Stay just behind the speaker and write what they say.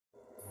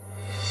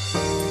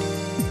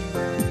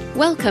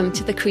Welcome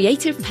to the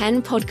Creative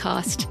Penn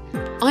podcast.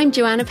 I'm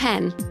Joanna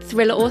Penn,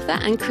 thriller author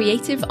and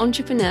creative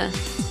entrepreneur,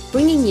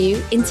 bringing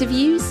you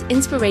interviews,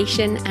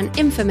 inspiration and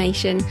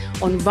information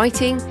on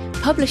writing,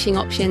 publishing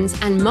options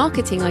and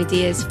marketing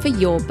ideas for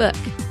your book.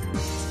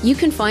 You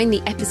can find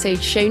the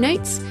episode show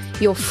notes,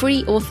 your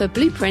free author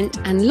blueprint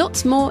and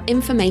lots more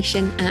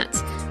information at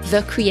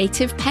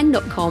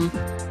thecreativepenn.com,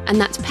 and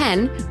that's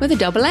Penn with a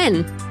double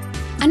N.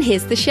 And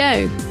here's the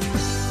show.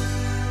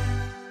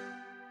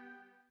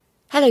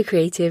 Hello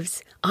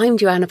creatives, I'm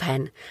Joanna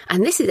Penn,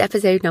 and this is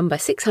episode number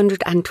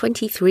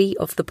 623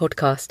 of the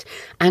podcast,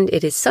 and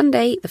it is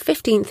Sunday the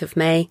 15th of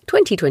May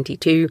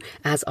 2022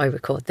 as I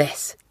record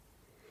this.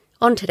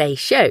 On today's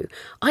show,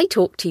 I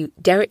talk to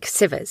Derek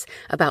Sivers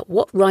about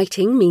what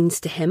writing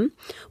means to him,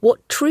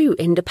 what true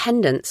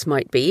independence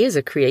might be as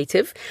a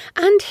creative,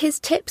 and his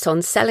tips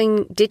on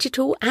selling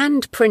digital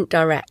and print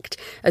direct,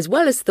 as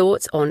well as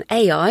thoughts on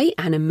AI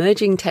and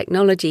emerging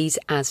technologies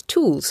as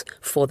tools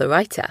for the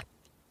writer.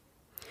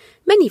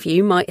 Many of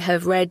you might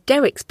have read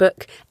Derek's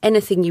book,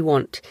 Anything You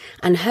Want,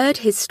 and heard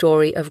his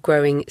story of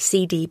growing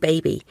CD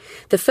Baby,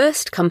 the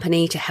first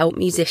company to help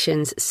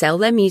musicians sell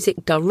their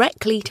music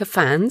directly to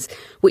fans,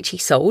 which he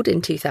sold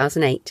in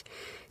 2008.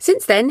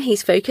 Since then,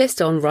 he's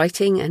focused on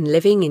writing and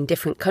living in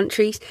different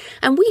countries,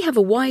 and we have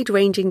a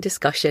wide-ranging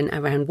discussion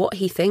around what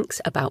he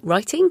thinks about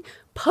writing,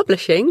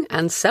 publishing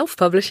and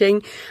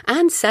self-publishing,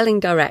 and selling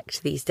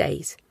direct these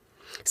days.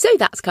 So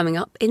that's coming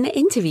up in the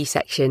interview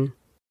section.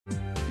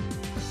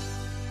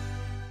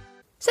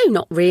 So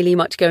not really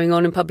much going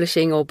on in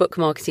publishing or book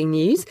marketing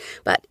news,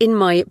 but in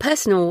my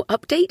personal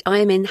update, I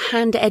am in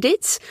hand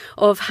edits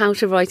of how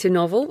to write a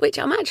novel, which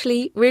I'm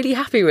actually really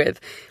happy with.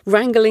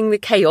 Wrangling the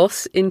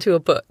chaos into a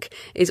book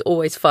is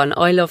always fun.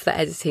 I love the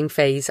editing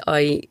phase.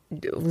 I'm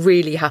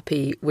really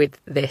happy with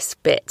this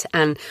bit,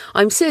 and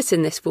I'm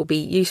certain this will be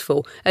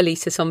useful, at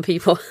least to some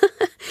people.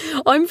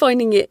 I'm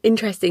finding it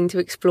interesting to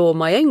explore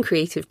my own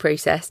creative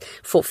process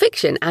for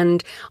fiction,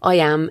 and I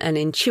am an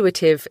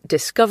intuitive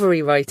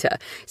discovery writer.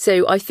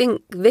 So I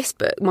think this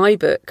book, my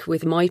book,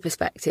 with my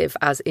perspective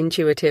as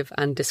intuitive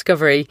and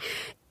discovery,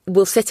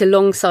 will sit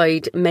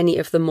alongside many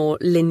of the more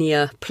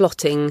linear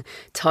plotting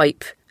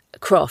type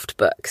craft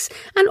books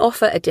and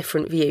offer a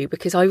different view,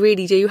 because I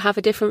really do have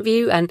a different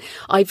view, and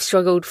I've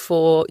struggled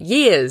for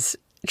years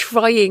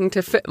trying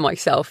to fit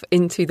myself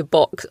into the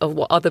box of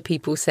what other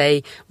people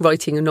say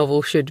writing a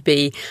novel should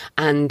be,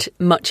 and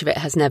much of it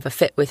has never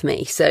fit with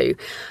me. So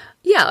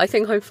yeah, I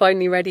think I'm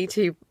finally ready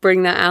to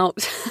bring that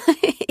out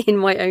in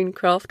my own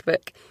craft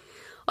book.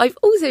 I've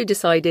also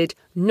decided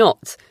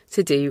not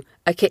to do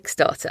a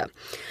Kickstarter.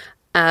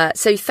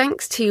 So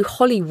thanks to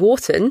Holly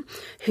Wharton,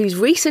 whose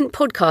recent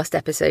podcast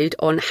episode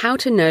on how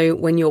to know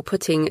when you're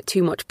putting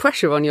too much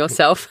pressure on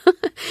yourself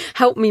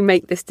helped me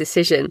make this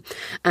decision.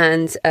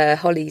 And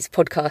Holly's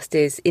podcast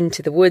is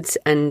Into the Woods,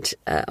 and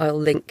I'll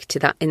link to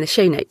that in the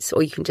show notes,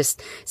 or you can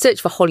just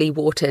search for Holly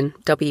Wharton,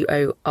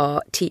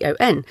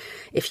 Worton,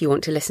 if you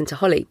want to listen to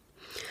Holly.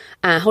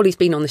 Holly's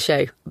been on the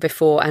show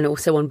before and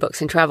also on Books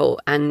and Travel,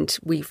 and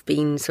we've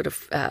been sort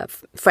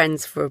of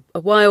friends for a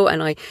while,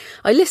 and I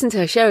listened to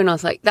her show and I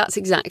was like, that's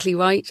exactly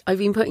right. I've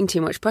been putting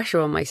too much pressure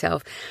on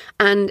myself.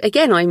 And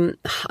again,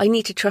 I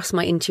need to trust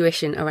my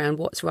intuition around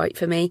what's right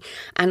for me,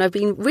 and I've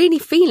been really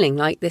feeling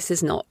like this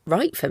is not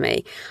right for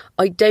me.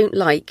 I don't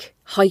like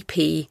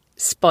hypey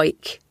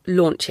spike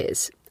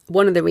launches.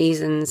 One of the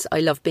reasons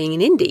I love being an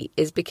indie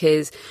is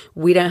because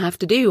we don't have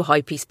to do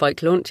hypey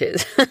spike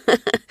launches.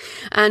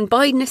 And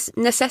by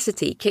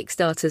necessity,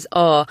 Kickstarters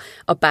are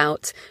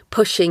about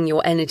pushing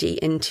your energy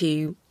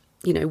into,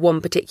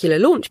 one particular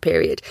launch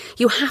period.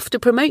 You have to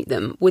promote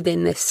them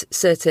within this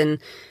certain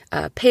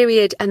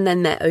period, and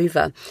then they're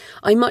over.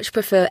 I much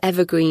prefer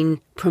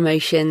evergreen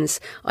promotions.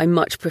 I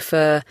much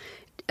prefer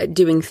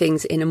doing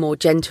things in a more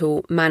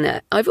gentle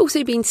manner. I've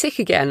also been sick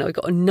again. I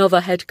got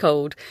another head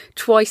cold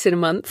twice in a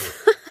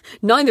month.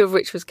 Neither of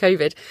which was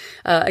COVID.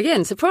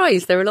 Again,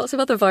 surprise, there are lots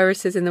of other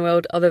viruses in the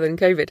world other than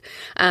COVID.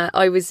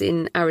 I was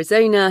in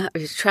Arizona, I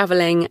was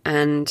travelling,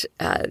 and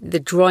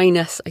the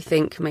dryness, I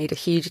think, made a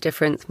huge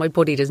difference. My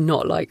body does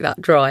not like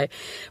that dry.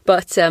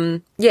 But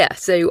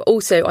so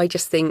also I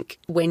just think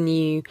when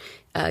you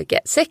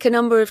get sick a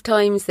number of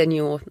times, then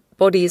your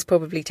body is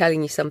probably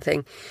telling you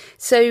something.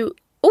 So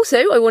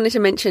also, I wanted to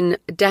mention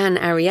Dan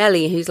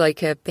Ariely, who's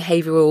like a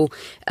behavioural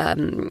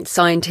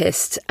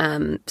scientist,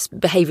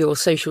 behavioural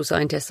social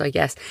scientist, I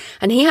guess.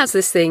 And he has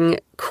this thing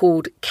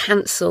called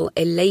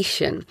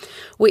cancellation,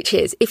 which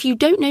is if you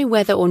don't know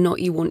whether or not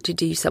you want to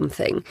do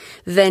something,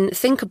 then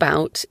think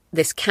about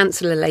this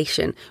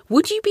cancellation.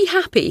 Would you be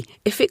happy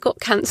if it got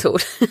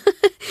cancelled?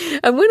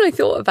 And when I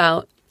thought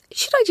about,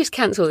 should I just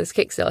cancel this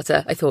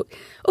Kickstarter? I thought,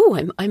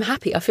 I'm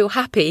happy. I feel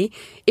happy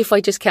if I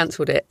just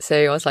cancelled it.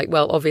 So I was like,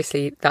 well,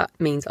 obviously that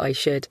means I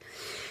should.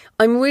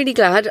 I'm really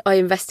glad I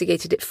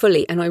investigated it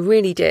fully, and I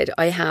really did.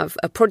 I have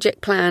a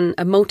project plan,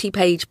 a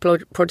multi-page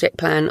project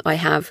plan. I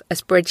have a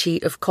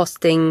spreadsheet of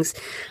costings,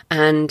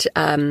 and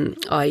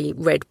I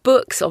read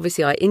books.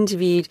 Obviously, I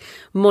interviewed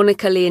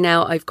Monica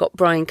Leonel. I've got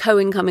Brian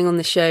Cohen coming on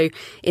the show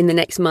in the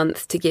next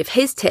month to give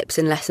his tips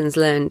and lessons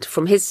learned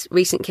from his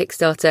recent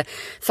Kickstarter.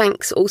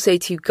 Thanks also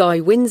to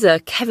Guy Windsor,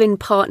 Kevin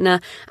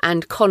Partner,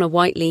 and Connor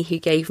Whiteley, who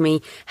gave me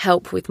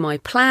help with my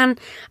plan.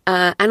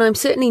 And I'm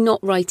certainly not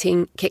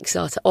writing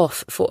Kickstarter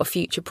off for a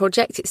future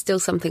project. It's still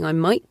something I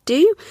might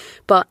do,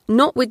 but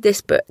not with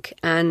this book,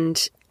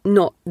 and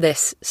not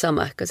this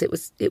summer, because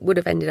it would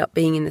have ended up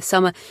being in the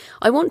summer.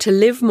 I want to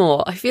live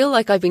more. I feel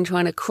like I've been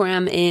trying to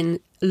cram in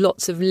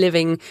lots of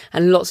living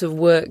and lots of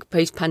work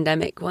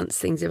post-pandemic once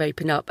things have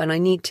opened up, and I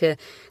need to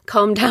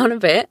calm down a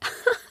bit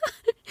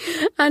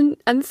and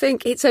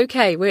think it's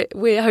okay.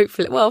 We're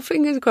hopefully, well,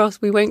 fingers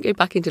crossed, we won't go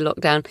back into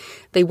lockdown.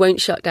 They won't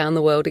shut down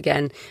the world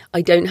again.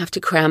 I don't have to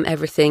cram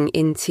everything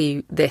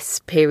into this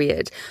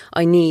period.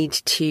 I need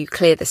to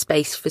clear the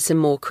space for some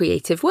more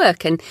creative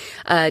work. And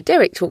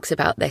Derek talks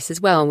about this as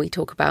well. We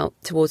talk about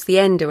towards the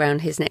end around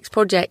his next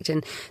project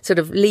and sort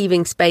of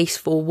leaving space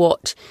for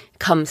what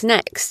comes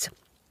next.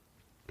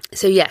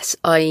 So yes,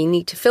 I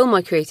need to fill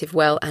my creative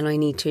well, and I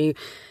need to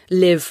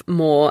live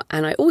more.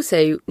 And I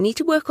also need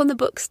to work on the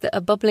books that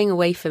are bubbling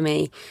away for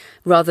me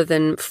rather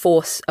than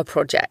force a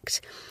project.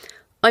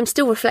 I'm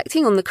still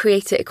reflecting on the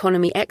Creator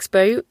Economy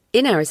Expo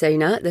in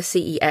Arizona, the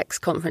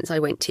CEX conference I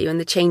went to, and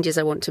the changes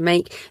I want to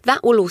make.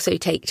 That will also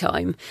take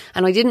time.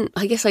 And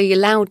I guess I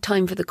allowed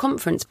time for the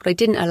conference, but I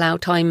didn't allow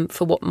time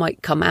for what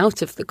might come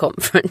out of the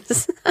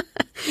conference.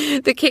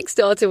 The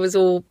Kickstarter was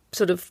all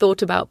sort of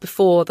thought about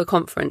before the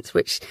conference,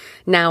 which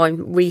now I'm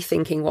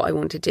rethinking what I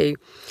want to do.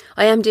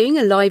 I am doing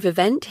a live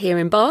event here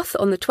in Bath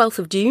on the 12th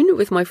of June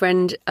with my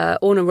friend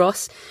Orna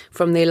Ross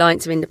from the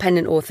Alliance of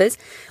Independent Authors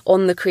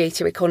on the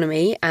creator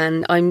economy,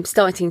 and I'm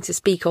starting to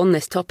speak on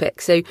this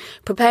topic. So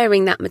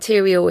preparing that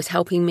material is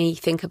helping me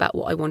think about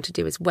what I want to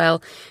do as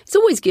well. It's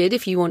always good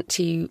if you want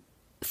to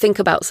think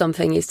about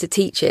something is to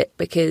teach it,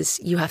 because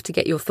you have to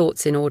get your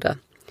thoughts in order.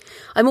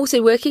 I'm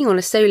also working on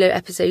a solo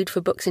episode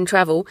for Books and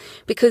Travel,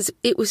 because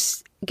it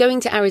was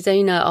going to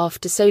Arizona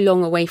after so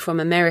long away from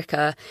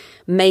America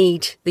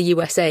made the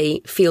USA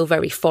feel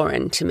very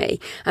foreign to me.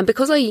 And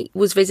because I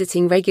was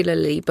visiting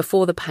regularly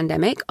before the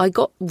pandemic, I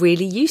got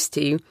really used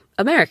to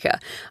America.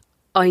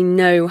 I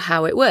know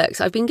how it works.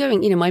 I've been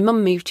going, my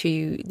mum moved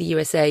to the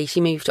USA.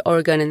 She moved to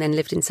Oregon and then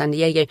lived in San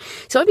Diego.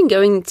 So I've been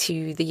going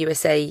to the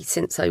USA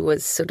since I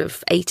was sort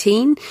of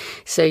 18.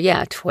 So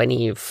yeah,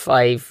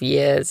 25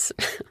 years.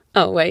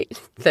 Oh, wait,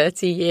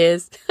 30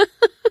 years.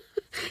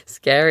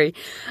 Scary.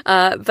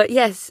 But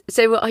yes,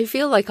 so I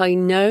feel like I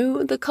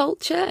know the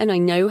culture and I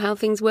know how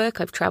things work.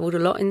 I've travelled a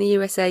lot in the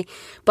USA,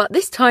 but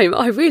this time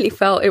I really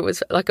felt it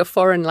was like a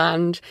foreign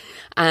land,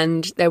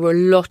 and there were a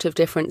lot of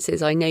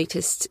differences I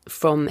noticed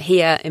from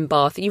here in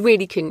Bath. You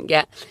really couldn't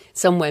get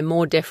somewhere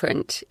more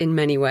different in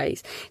many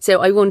ways.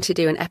 So I want to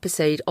do an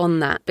episode on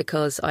that,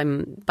 because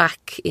I'm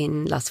back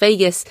in Las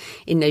Vegas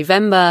in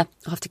November.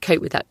 I'll have to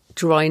cope with that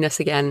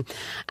dryness again.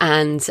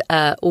 And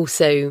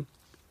also,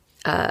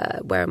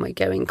 where am I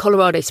going?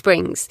 Colorado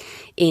Springs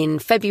in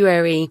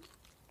February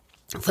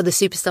for the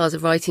Superstars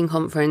of Writing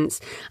conference.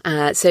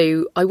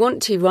 So I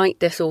want to write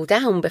this all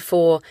down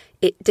before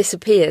it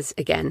disappears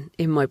again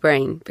in my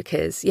brain,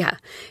 because yeah,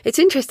 it's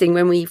interesting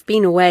when we've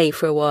been away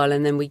for a while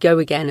and then we go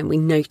again and we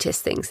notice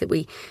things that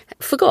we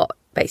forgot,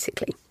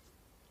 basically.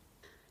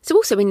 So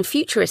also in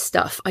futurist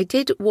stuff, I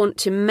did want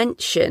to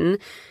mention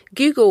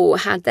Google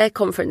had their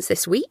conference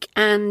this week,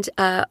 and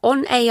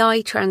on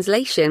AI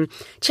translation,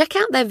 check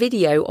out their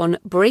video on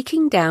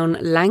breaking down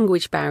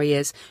language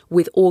barriers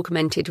with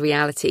augmented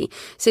reality.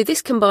 So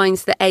this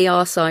combines the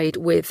AR side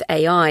with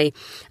AI,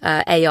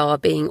 AR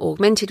being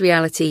augmented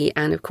reality,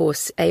 and of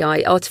course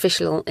AI,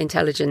 artificial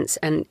intelligence.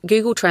 And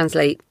Google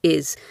Translate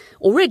is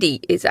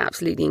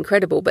absolutely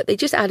incredible, but they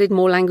just added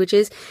more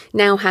languages,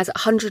 now has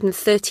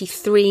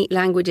 133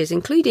 languages,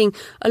 including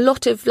a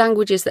lot of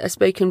languages that are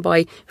spoken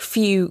by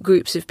few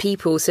groups of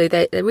people. So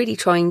they're really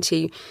trying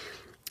to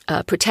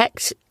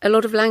protect a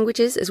lot of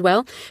languages as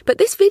well. But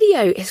this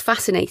video is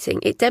fascinating.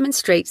 It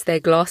demonstrates their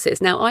glasses.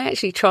 Now, I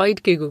actually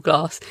tried Google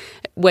Glass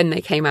when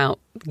they came out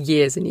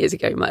years and years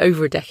ago,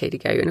 over a decade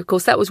ago. And of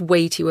course, that was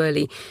way too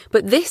early.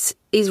 But this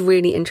is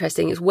really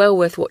interesting. It's well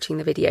worth watching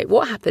the video.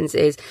 What happens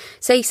is,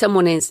 say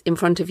someone is in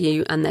front of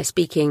you and they're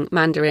speaking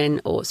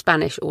Mandarin or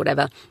Spanish or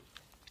whatever,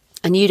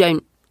 and you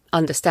don't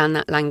understand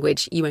that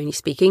language, you only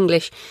speak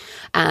English,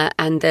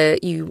 and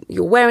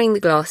you're wearing the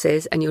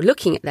glasses and you're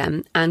looking at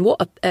them, and what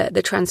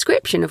the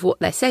transcription of what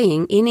they're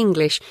saying in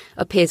English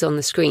appears on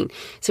the screen.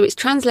 So it's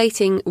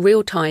translating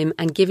real time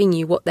and giving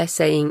you what they're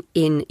saying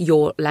in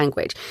your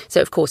language.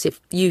 So of course, if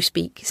you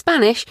speak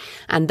Spanish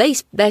and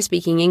they're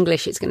speaking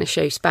English, it's going to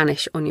show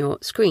Spanish on your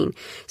screen.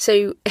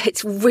 So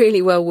it's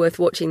really well worth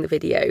watching the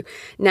video.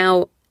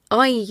 Now,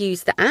 I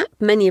use the app.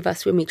 Many of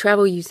us, when we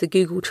travel, use the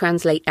Google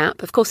Translate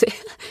app. Of course,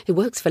 it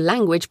works for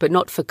language, but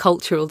not for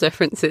cultural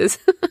differences.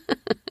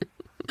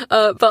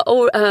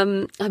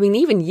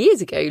 Even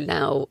years ago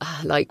now,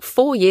 like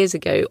 4 years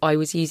ago, I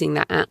was using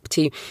that app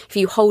to, if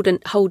you hold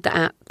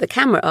the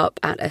camera up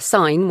at a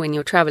sign when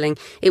you're traveling,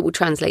 it will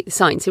translate the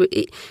sign. So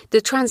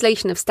the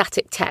translation of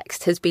static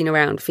text has been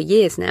around for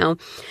years now.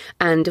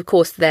 And of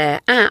course,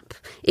 their app,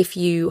 if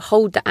you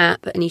hold the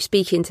app and you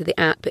speak into the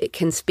app, it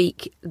can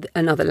speak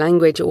another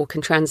language or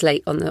can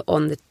translate on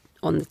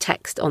the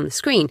text on the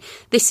screen.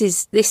 This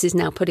is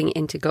now putting it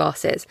into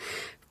glasses.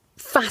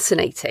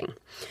 Fascinating.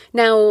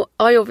 Now,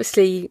 I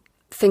obviously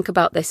think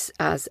about this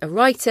as a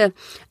writer,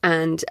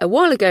 and a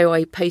while ago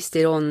I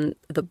posted on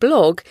the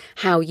blog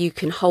how you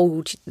can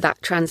hold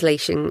that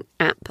translation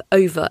app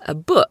over a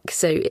book.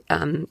 So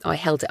I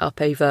held it up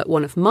over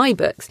one of my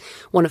books,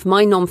 one of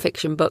my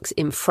non-fiction books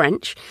in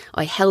French.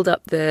 I held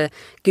up the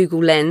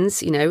Google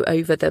Lens,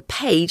 over the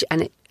page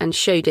and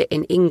showed it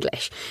in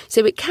English.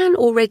 So it can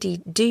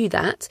already do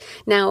that.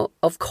 Now,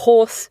 of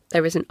course,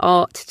 there is an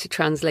art to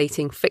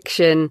translating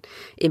fiction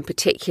in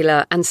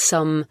particular and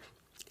some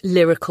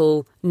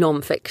lyrical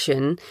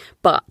non-fiction,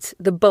 but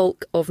the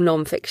bulk of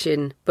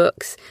non-fiction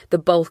books, the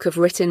bulk of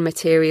written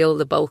material,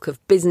 the bulk of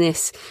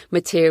business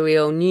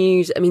material,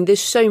 news, there's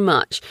so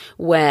much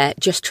where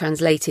just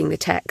translating the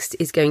text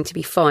is going to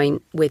be fine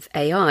with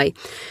AI.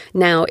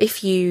 Now,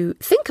 if you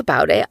think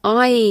about it,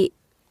 I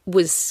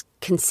was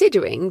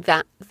considering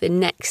that the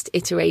next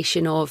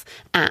iteration of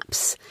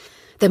apps,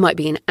 there might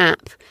be an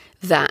app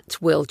that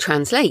will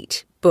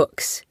translate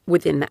books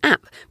within the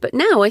app. But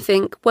now I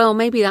think, well,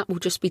 maybe that will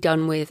just be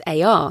done with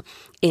AR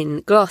in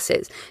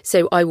glasses.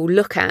 So I will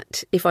look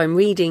at, if I'm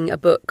reading a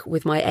book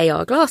with my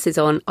AR glasses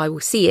on, I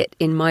will see it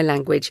in my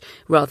language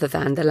rather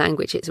than the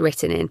language it's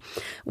written in.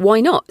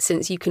 Why not?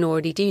 Since you can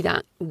already do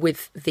that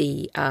with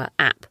the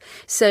app.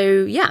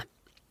 So yeah,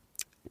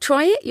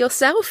 try it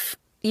yourself.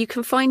 You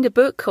can find a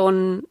book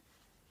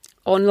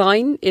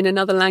online in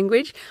another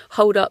language,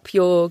 hold up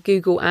your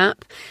Google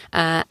app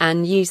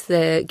and use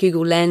the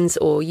Google Lens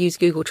or use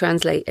Google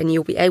Translate, and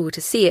you'll be able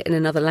to see it in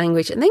another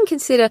language, and then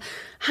consider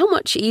how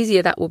much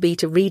easier that will be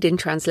to read in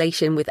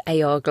translation with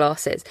AR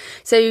glasses.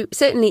 So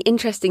certainly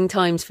interesting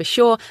times for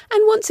sure.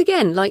 And once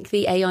again, like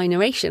the AI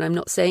narration, I'm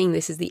not saying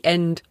this is the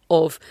end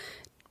of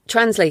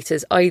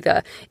translators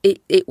either.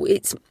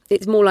 It's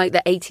more like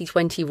the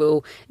 80-20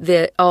 rule.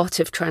 The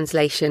art of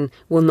translation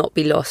will not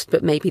be lost,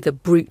 but maybe the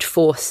brute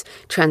force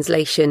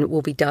translation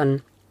will be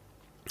done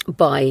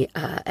by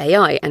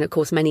AI. And of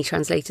course, many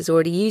translators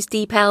already use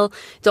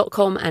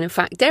DeepL.com. And in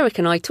fact, Derek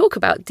and I talk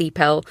about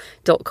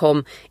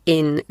DeepL.com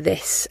in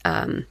this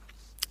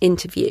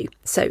interview.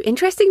 So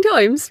interesting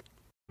times.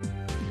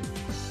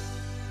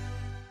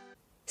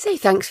 So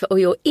thanks for all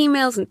your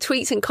emails and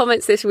tweets and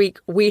comments this week.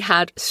 We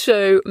had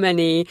so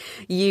many.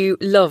 You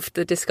loved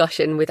the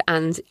discussion with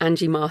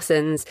Angie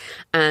Marsons,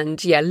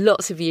 and yeah,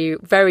 lots of you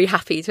very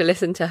happy to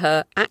listen to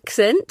her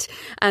accent.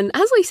 And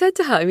as I said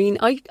to her,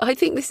 I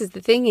think this is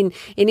the thing in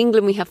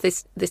England, we have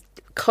this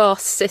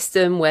class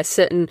system where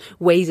certain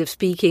ways of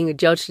speaking are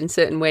judged in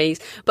certain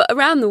ways, but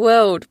around the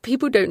world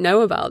people don't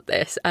know about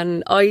this,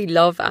 and I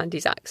love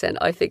Andy's accent.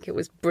 I think it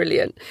was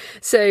brilliant.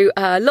 So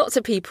lots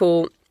of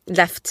people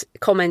left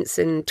comments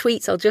and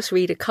tweets. I'll just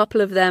read a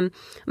couple of them.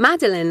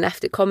 Madeline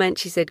left a comment.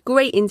 She said,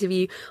 "Great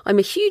interview. I'm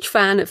a huge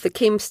fan of the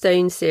Kim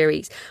Stone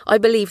series. I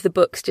believe the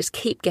books just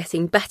keep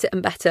getting better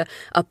and better.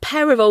 A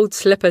pair of old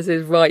slippers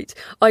is right.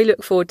 I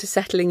look forward to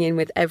settling in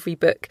with every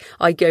book.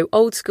 I go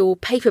old school,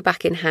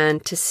 paperback in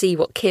hand, to see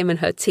what Kim and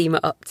her team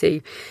are up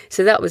to."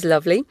 So that was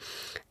lovely.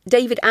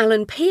 David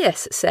Allen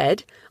Pierce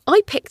said,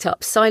 "I picked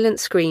up Silent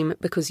Scream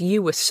because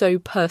you were so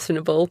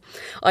personable.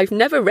 I've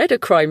never read a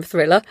crime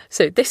thriller,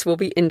 so this will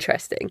be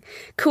interesting.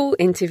 Cool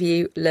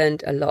interview,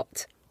 learned a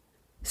lot."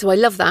 So I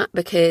love that,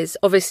 because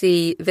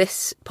obviously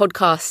this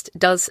podcast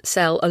does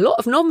sell a lot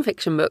of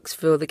non-fiction books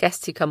for the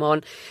guests who come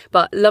on,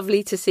 but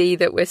lovely to see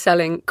that we're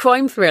selling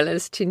crime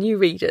thrillers to new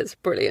readers.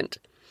 Brilliant.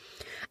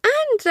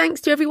 And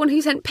thanks to everyone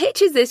who sent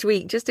pictures this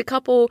week. Just a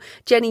couple.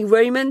 Jenny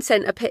Roman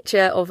sent a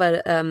picture of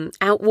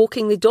out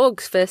walking the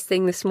dogs first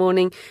thing this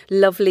morning.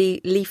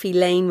 Lovely leafy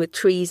lane with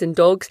trees and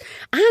dogs.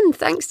 And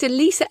thanks to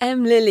Lisa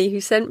M. Lilly,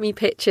 who sent me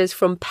pictures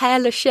from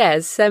Père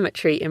Lachaise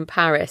Cemetery in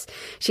Paris.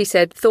 She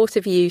said, "Thought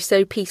of you,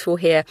 so peaceful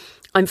here.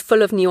 I'm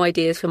full of new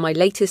ideas for my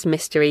latest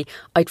mystery.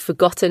 I'd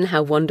forgotten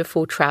how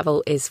wonderful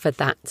travel is for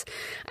that."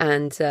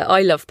 And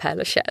I love Père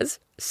Lachaise.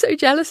 So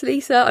jealous,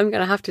 Lisa. I'm going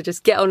to have to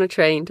just get on a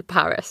train to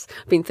Paris.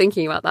 I've been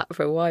thinking about that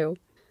for a while.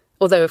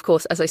 Although, of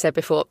course, as I said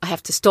before, I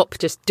have to stop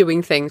just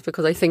doing things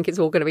because I think it's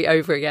all going to be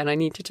over again. I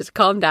need to just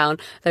calm down.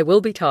 There will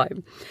be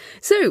time.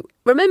 So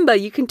remember,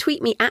 you can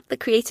tweet me at The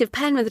Creative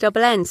Penn with a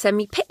double N. Send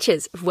me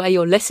pictures of where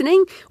you're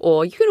listening,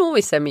 or you can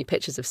always send me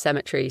pictures of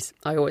cemeteries.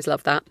 I always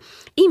love that.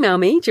 Email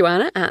me,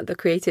 Joanna at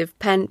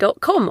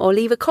thecreativepenn.com, or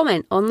leave a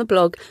comment on the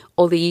blog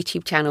or the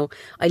YouTube channel.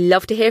 I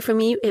love to hear from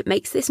you. It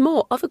makes this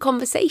more of a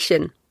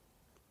conversation.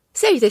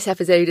 So this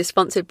episode is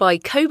sponsored by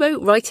Kobo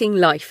Writing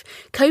Life,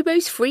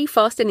 Kobo's free,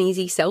 fast and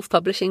easy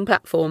self-publishing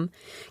platform.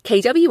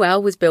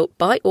 KWL was built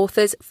by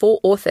authors for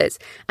authors,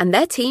 and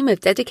their team of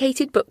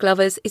dedicated book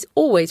lovers is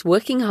always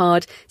working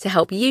hard to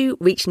help you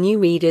reach new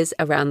readers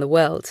around the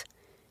world.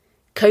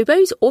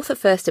 Kobo's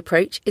author-first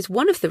approach is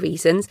one of the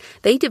reasons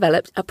they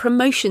developed a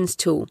promotions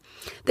tool.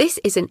 This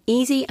is an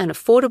easy and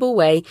affordable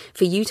way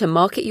for you to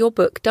market your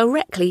book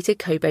directly to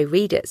Kobo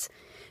readers.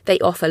 They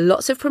offer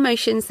lots of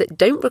promotions that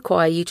don't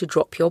require you to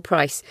drop your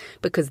price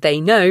because they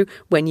know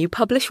when you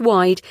publish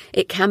wide,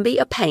 it can be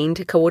a pain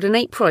to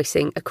coordinate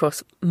pricing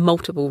across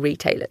multiple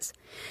retailers.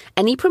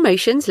 Any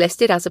promotions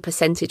listed as a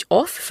percentage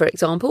off, for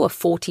example, a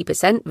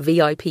 40%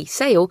 VIP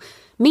sale,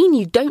 mean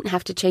you don't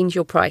have to change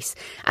your price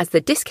as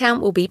the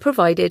discount will be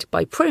provided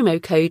by promo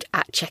code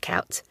at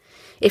checkout.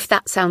 If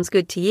that sounds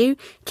good to you,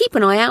 keep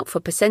an eye out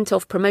for percent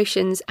off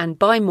promotions and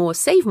buy more,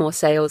 save more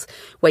sales,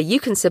 where you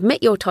can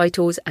submit your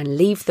titles and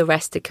leave the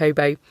rest to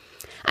Kobo.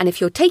 And if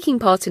you're taking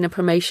part in a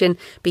promotion,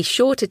 be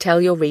sure to tell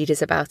your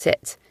readers about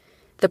it.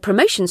 The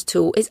promotions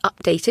tool is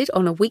updated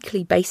on a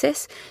weekly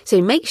basis,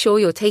 so make sure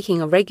you're taking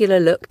a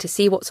regular look to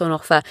see what's on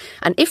offer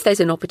and if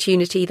there's an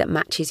opportunity that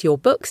matches your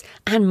books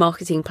and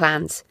marketing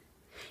plans.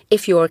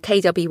 If you're a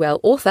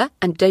KWL author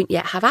and don't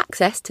yet have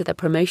access to the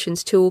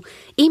promotions tool,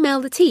 email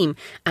the team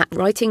at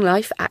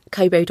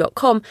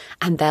writinglife@kobo.com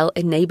and they'll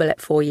enable it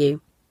for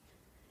you.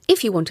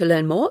 If you want to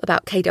learn more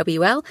about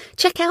KWL,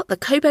 check out the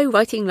Kobo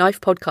Writing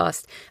Life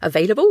podcast,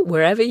 available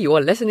wherever you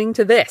are listening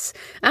to this,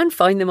 and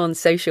find them on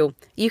social.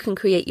 You can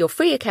create your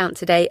free account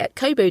today at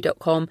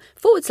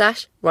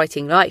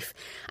kobo.com/writing life.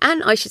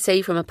 And I should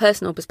say, from a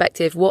personal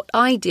perspective, what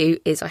I do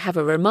is I have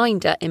a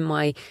reminder in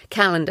my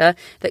calendar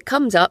that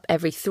comes up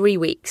every 3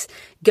 weeks.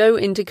 Go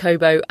into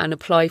Kobo and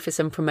apply for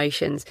some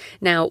promotions.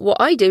 Now, what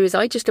I do is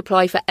I just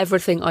apply for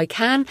everything I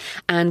can,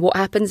 and what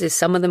happens is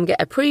some of them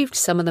get approved,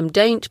 some of them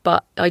don't,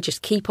 but I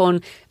just keep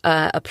on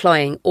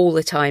applying all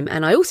the time.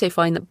 And I also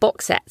find that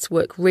box sets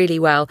work really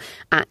well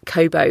at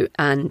Kobo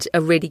and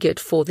are really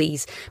good for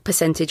these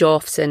percentage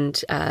offs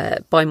and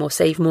buy more,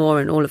 save more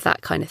and all of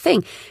that kind of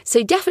thing.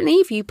 So definitely,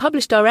 if you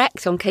publish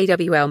direct on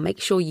KWL, make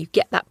sure you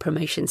get that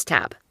promotions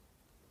tab.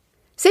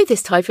 So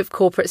this type of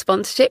corporate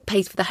sponsorship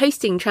pays for the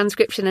hosting,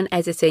 transcription and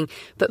editing,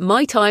 but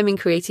my time in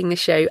creating the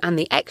show and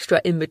the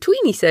extra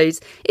in-between-episodes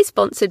is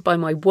sponsored by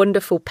my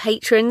wonderful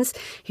patrons,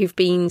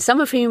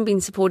 some of whom have been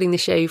supporting the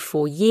show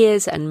for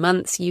years and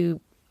months. You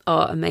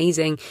are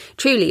amazing.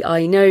 Truly,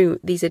 I know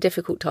these are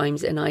difficult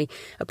times and I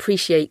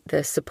appreciate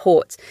the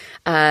support.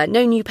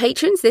 No new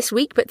patrons this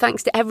week, but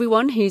thanks to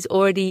everyone who's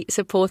already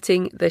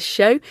supporting the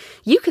show.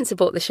 You can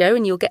support the show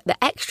and you'll get the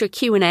extra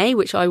Q&A,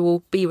 which I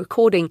will be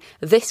recording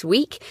this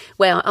week,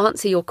 where I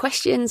answer your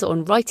questions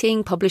on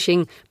writing,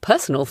 publishing,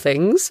 personal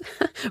things,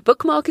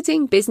 book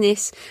marketing,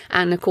 business,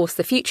 and of course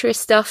the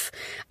futurist stuff.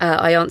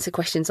 I answer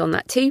questions on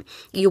that too.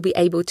 You'll be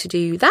able to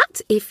do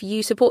that if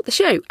you support the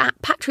show at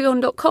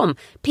patreon.com,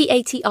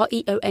 patreon.com/The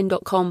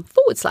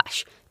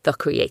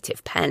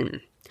Creative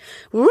Penn.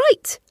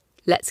 Right,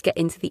 let's get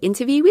into the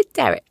interview with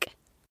Derek.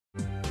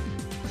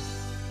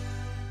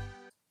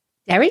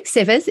 Derek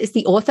Sivers is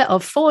the author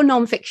of 4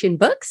 non-fiction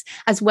books,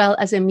 as well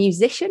as a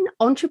musician,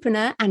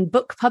 entrepreneur, and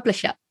book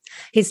publisher.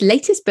 His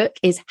latest book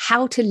is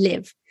How to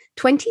Live: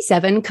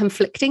 27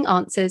 Conflicting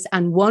Answers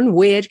and One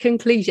Weird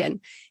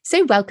Conclusion.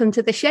 So welcome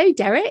to the show,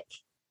 Derek.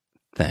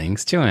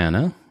 Thanks,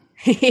 Joanna.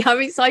 I'm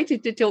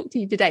excited to talk to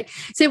you today.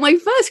 So my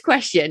first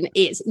question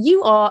is,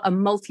 you are a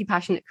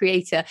multi-passionate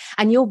creator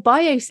and your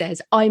bio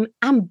says, I'm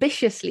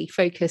ambitiously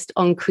focused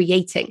on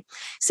creating.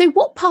 So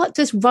what part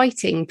does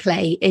writing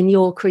play in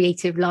your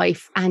creative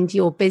life and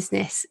your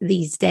business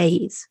these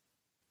days?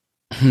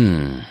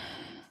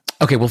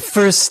 Okay, well,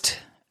 first,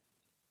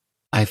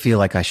 I feel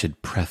like I should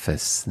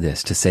preface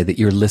this to say that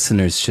your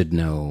listeners should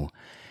know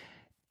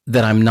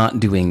that I'm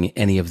not doing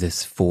any of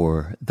this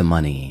for the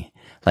money.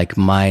 Like,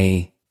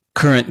 my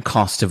current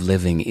cost of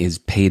living is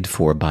paid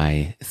for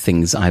by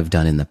things I've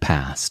done in the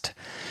past.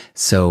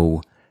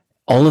 So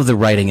all of the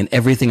writing and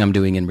everything I'm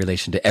doing in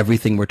relation to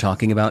everything we're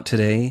talking about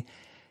today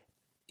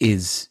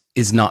is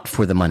not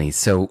for the money.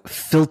 So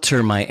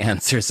filter my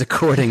answers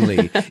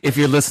accordingly. If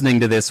you're listening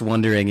to this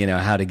wondering,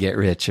 how to get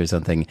rich or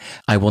something,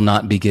 I will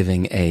not be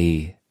giving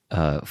a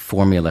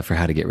formula for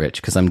how to get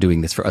rich because I'm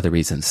doing this for other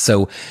reasons.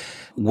 So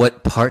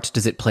what part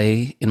does it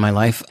play in my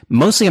life?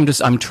 Mostly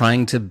I'm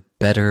trying to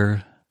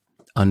better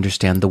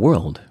understand the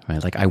world,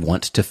 right? Like, I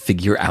want to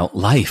figure out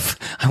life.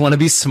 I want to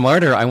be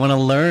smarter. I want to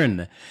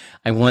learn.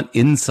 I want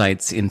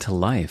insights into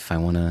life. I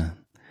want to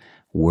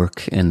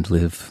work and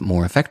live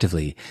more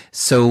effectively.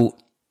 So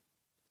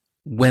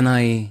when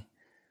I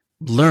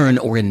learn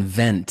or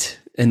invent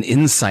an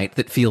insight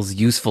that feels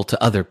useful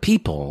to other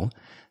people,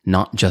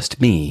 not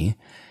just me,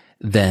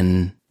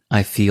 then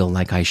I feel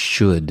like I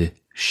should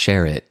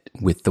share it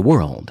with the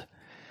world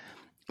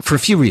for a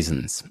few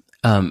reasons.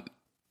 I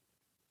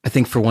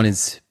think for one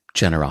is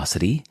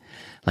generosity.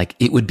 Like,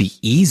 it would be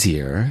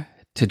easier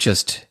to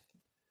just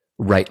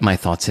write my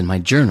thoughts in my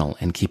journal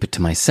and keep it to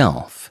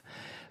myself,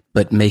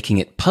 but making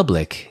it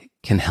public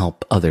can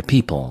help other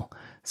people.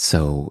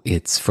 So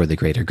it's for the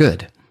greater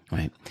good,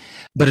 right?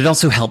 But it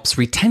also helps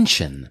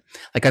retention.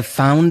 Like I've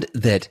found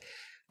that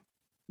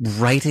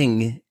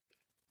writing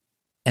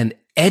and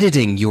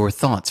editing your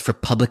thoughts for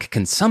public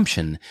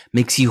consumption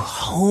makes you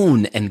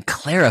hone and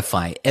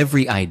clarify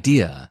every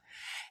idea.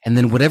 And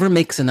then whatever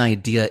makes an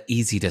idea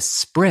easy to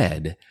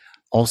spread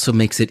also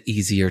makes it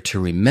easier to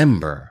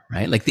remember,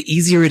 right? Like the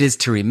easier it is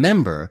to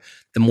remember,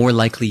 the more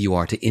likely you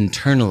are to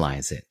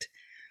internalize it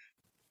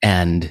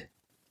and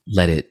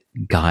let it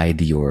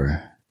guide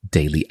your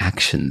daily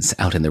actions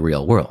out in the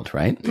real world,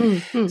 right?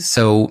 Mm-hmm.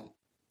 So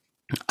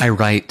I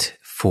write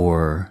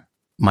for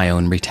my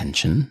own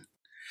retention,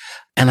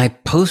 and I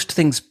post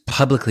things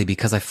publicly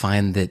because I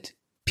find that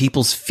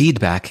people's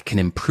feedback can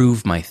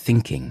improve my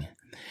thinking,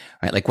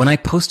 right? Like when I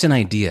post an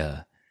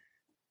idea,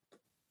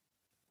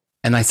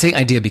 and I say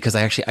idea because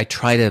I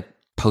try to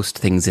post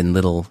things in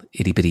little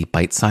itty bitty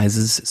bite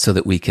sizes so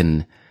that we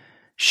can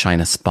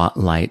shine a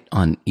spotlight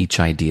on each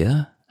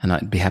idea. And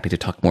I'd be happy to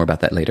talk more about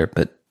that later,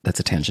 but that's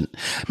a tangent.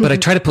 But I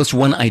try to post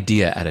one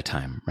idea at a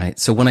time, right?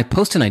 So when I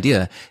post an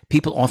idea,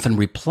 people often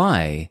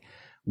reply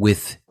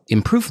with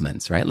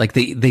improvements, right? Like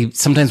they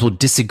sometimes will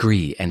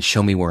disagree and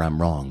show me where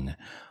I'm wrong,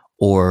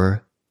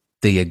 or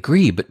they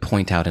agree but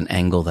point out an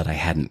angle that I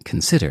hadn't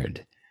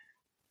considered.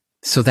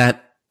 So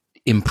that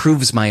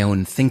improves my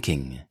own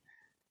thinking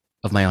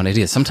of my own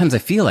ideas. Sometimes I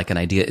feel like an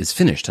idea is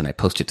finished and I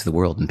post it to the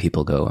world and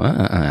people go,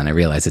 and I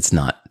realize it's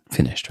not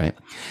finished, right?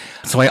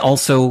 So I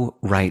also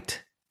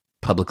write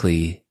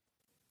publicly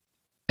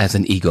as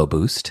an ego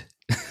boost.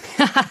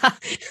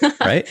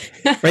 right?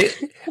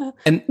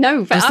 And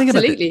no, but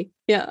absolutely.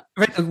 Yeah.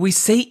 Right. We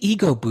say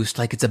ego boost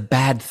like it's a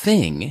bad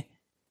thing,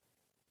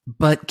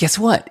 but guess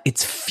what?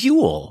 It's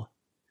fuel.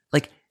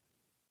 Like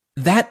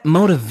that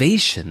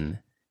motivation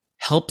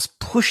helps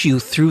push you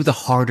through the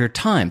harder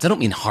times. I don't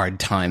mean hard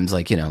times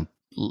like,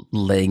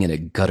 laying in a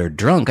gutter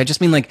drunk. I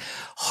just mean like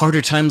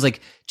harder times,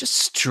 like just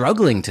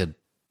struggling to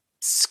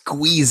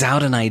squeeze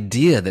out an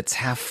idea that's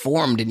half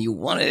formed and you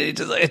want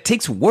it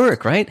takes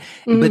work, right?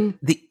 But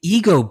the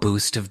ego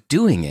boost of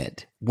doing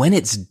it, when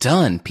it's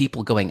done,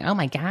 people going, oh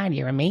my God,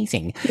 you're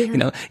amazing.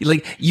 Yeah.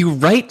 Like you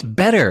write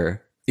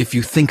better if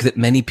you think that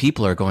many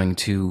people are going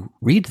to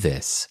read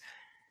this.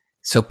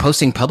 So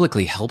posting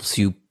publicly helps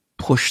you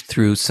push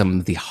through some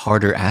of the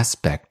harder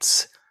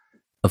aspects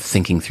of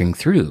thinking things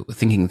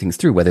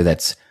through, whether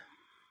that's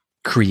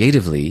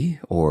creatively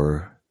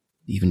or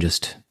even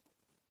just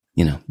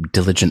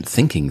diligent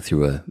thinking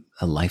through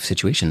a life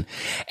situation.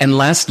 And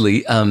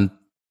lastly, I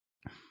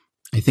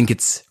think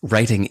it's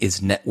writing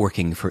is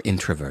networking for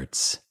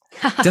introverts.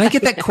 Did I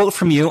get that quote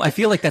from you? I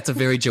feel like that's a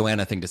very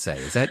Joanna thing to say.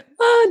 Is that?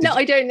 No,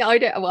 I don't know.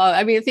 Well,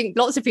 I mean, I think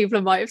lots of people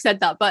might have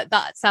said that, but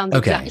that sounds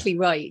exactly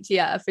right.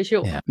 Yeah, for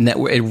sure. Yeah.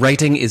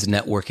 Writing is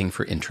networking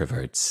for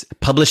introverts.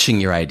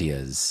 Publishing your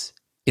ideas,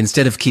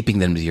 instead of keeping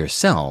them to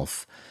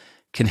yourself,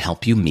 can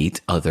help you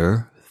meet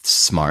other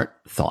smart,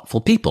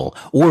 thoughtful people,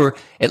 or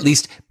at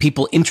least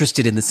people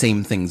interested in the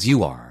same things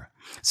you are.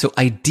 So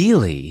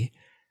ideally,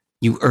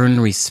 you earn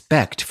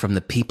respect from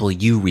the people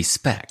you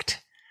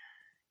respect.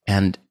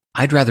 And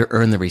I'd rather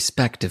earn the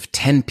respect of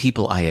 10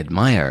 people I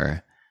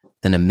admire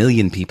than 1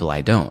 million people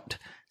I don't.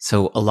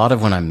 So a lot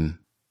of when I'm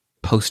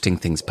posting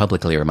things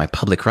publicly or my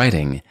public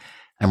writing,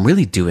 I'm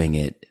really doing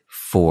it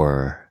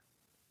for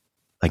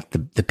like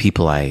the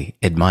people I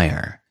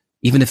admire.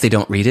 Even if they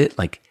don't read it,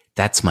 like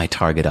that's my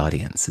target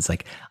audience. It's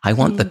like, I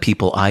want the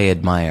people I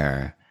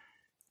admire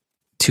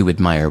to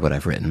admire what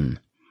I've written.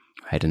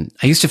 Right. And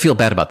I used to feel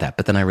bad about that,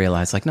 but then I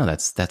realized like, no,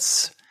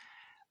 that's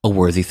a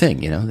worthy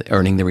thing,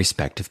 earning the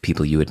respect of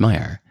people you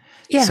admire.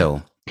 Yeah.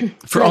 So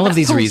for all of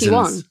these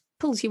reasons,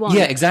 pulls you on.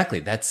 Yeah,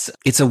 exactly.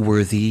 It's a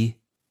worthy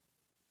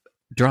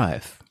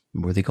drive,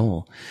 worthy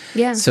goal.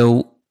 Yeah.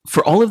 So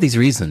for all of these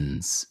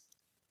reasons,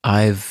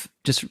 I've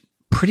just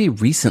pretty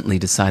recently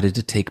decided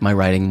to take my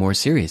writing more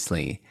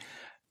seriously.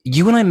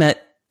 You and I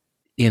met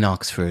in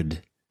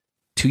Oxford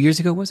 2 years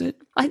ago, was it?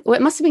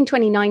 It must have been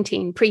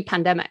 2019,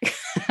 pre-pandemic.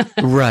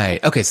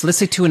 Right. Okay, so let's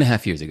say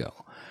 2.5 years ago.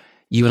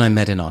 You and I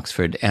met in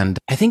Oxford. And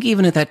I think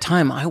even at that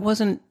time, I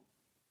wasn't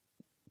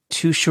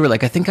too sure.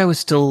 Like, I think I was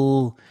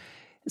still,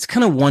 it's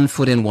kind of 1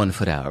 foot in, 1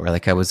 foot out. Right?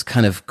 Like, I was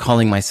kind of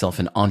calling myself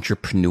an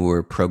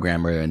entrepreneur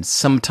programmer. And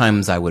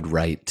sometimes I would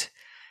write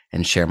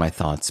and share my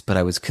thoughts. But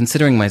I was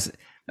considering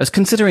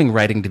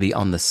writing to be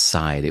on the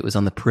side. It was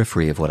on the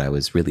periphery of what I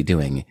was really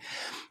doing.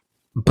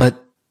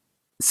 But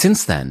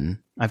since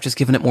then, I've just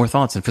given it more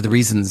thoughts. And for the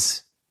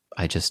reasons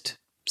I just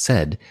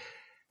said,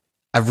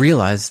 I've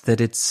realized that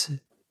it's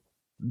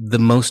the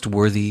most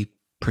worthy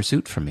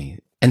pursuit for me.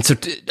 And so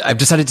I've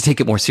decided to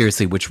take it more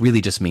seriously, which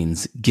really just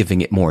means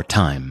giving it more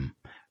time,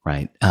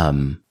 right?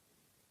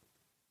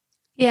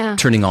 Yeah.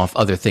 Turning off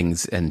other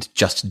things and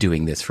just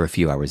doing this for a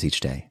few hours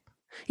each day.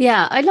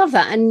 Yeah, I love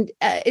that. And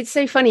it's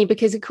so funny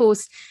because, of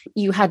course,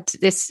 you had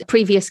this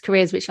previous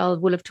careers, which I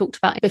will have talked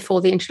about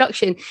before the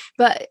introduction.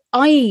 But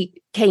I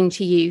came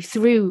to you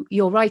through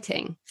your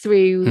writing,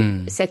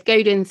 through Seth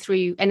Godin,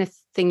 through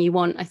Thing You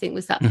Want, I think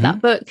was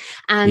that book.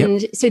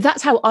 And so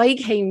that's how I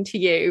came to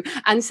you.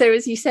 And so,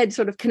 as you said,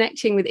 sort of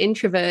connecting with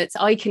introverts,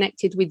 I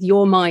connected with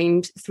your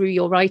mind through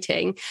your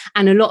writing.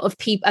 And a lot of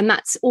people, and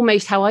that's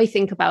almost how I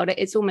think about it.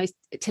 It's almost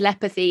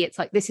telepathy. It's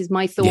like, this is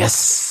my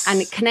thoughts,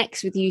 and it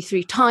connects with you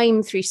through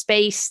time, through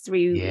space,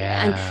 through,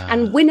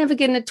 and we're never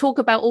going to talk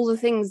about all the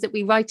things that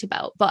we write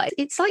about, but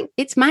it's like,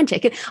 it's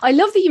magic. And I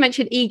love that you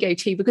mentioned ego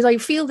too, because I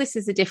feel this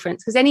is the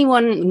difference, because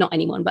not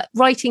anyone, but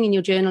writing in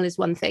your journal is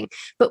one thing,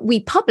 but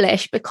we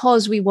publish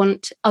because we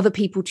want other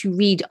people to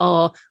read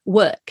our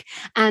work.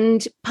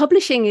 And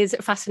publishing is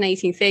a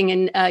fascinating thing.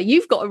 And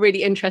you've got a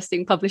really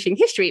interesting publishing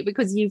history,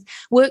 because you've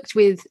worked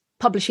with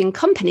publishing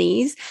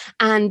companies,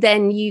 and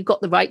then you got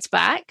the rights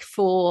back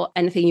for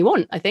Anything You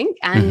Want, I think,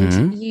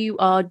 and you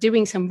are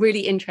doing some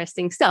really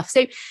interesting stuff.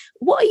 So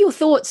what are your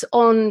thoughts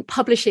on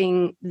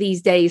publishing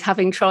these days,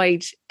 having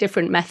tried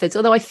different methods,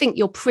 although I think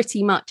you're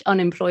pretty much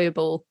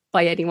unemployable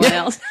by anyone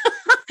else?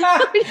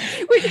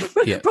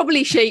 Which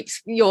probably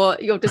shapes your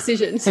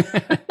decisions.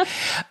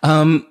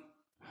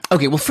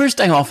 Okay, well, first,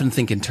 I often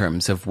think in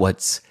terms of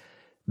what's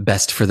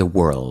best for the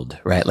world,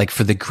 right? Like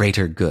for the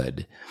greater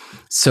good.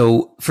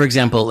 So, for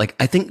example, like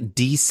I think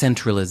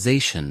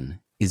decentralization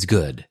is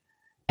good.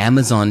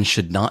 Amazon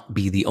should not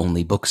be the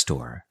only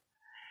bookstore.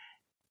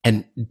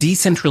 And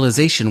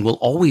decentralization will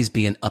always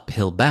be an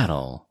uphill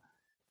battle.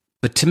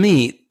 But to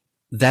me,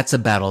 that's a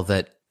battle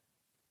that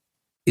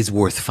is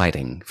worth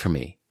fighting for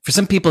me. For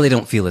some people, they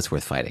don't feel it's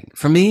worth fighting.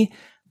 For me,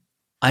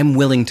 I'm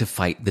willing to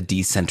fight the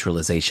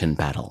decentralization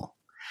battle,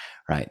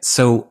 right?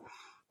 So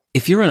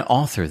if you're an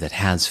author that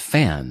has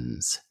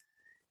fans,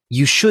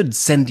 you should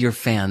send your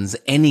fans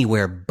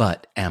anywhere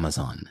but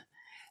Amazon.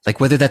 Like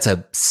whether that's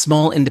a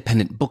small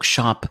independent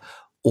bookshop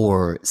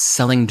or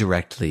selling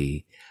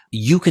directly,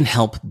 you can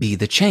help be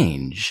the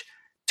change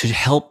to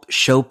help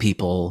show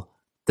people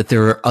that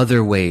there are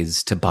other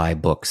ways to buy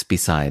books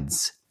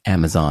besides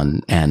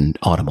Amazon and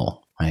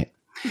Audible, right?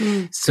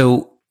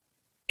 So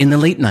in the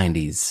late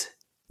 90s,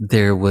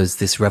 there was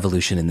this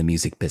revolution in the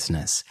music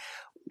business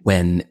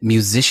when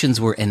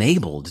musicians were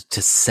enabled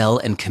to sell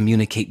and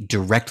communicate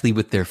directly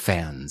with their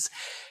fans,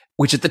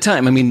 which at the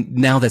time, I mean,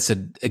 now that's a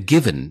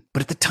given,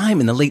 but at the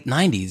time in the late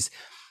 90s,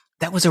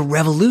 that was a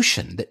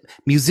revolution. That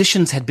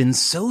musicians had been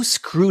so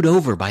screwed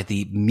over by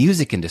the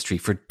music industry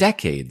for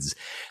decades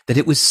that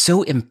it was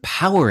so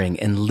empowering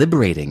and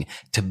liberating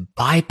to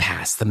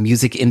bypass the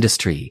music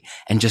industry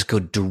and just go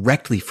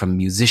directly from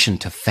musician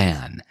to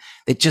fan.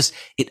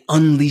 It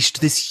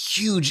unleashed this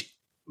huge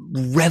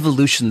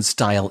revolution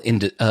style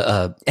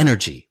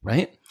energy,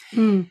 right?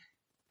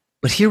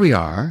 But here we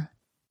are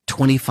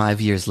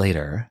 25 years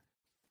later,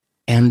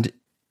 and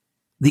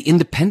the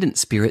independent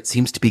spirit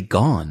seems to be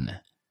gone.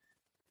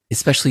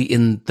 Especially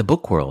in the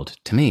book world,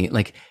 to me,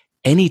 like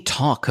any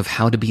talk of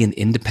how to be an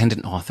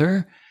independent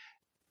author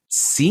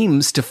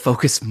seems to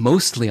focus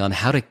mostly on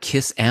how to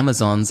kiss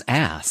Amazon's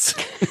ass.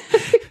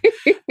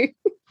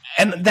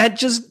 And that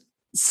just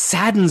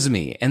saddens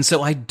me. And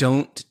so I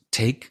don't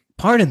take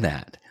part in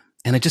that.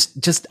 And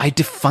I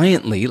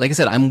defiantly, like I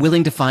said, I'm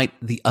willing to fight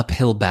the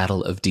uphill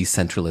battle of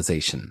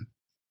decentralization.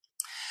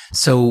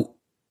 So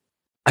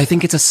I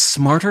think it's a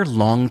smarter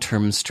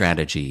long-term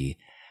strategy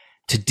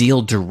to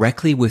deal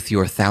directly with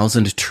your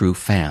 1,000 true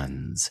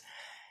fans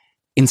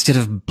instead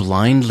of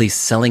blindly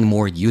selling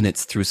more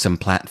units through some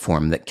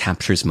platform that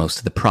captures most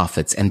of the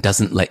profits and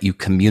doesn't let you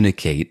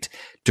communicate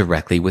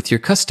directly with your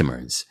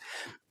customers.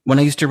 When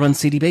I used to run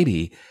CD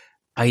Baby,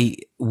 I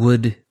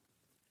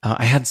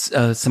had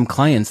some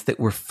clients that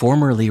were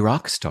formerly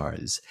rock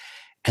stars,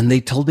 and they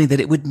told me that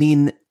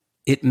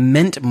it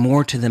meant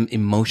more to them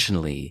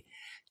emotionally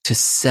to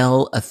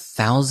sell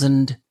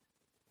 1,000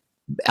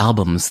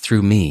 albums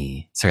through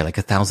me, like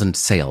 1,000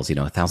 sales,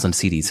 1,000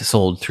 CDs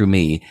sold through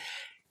me,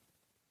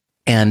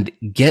 and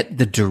get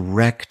the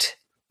direct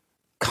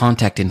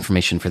contact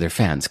information for their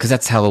fans. Because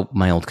that's how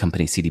my old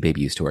company CD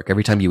Baby used to work.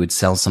 Every time you would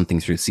sell something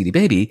through CD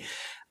Baby,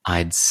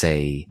 I'd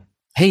say,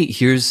 hey,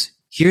 here's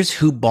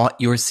who bought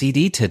your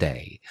CD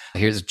today.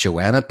 Here's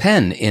Joanna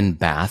Penn in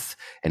Bath,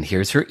 and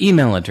here's her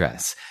email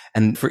address.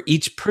 And for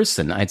each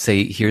person, I'd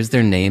say, here's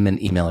their name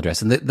and email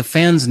address. And the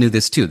fans knew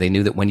this too. They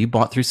knew that when you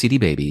bought through CD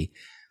Baby,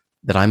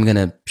 that I'm going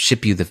to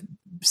ship you the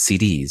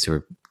CDs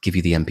or give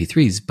you the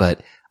MP3s,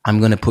 but I'm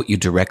going to put you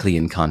directly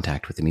in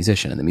contact with the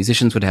musician. And the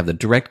musicians would have the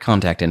direct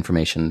contact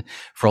information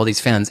for all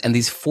these fans. And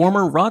these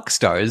former rock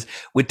stars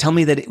would tell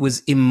me that it was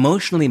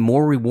emotionally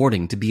more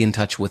rewarding to be in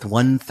touch with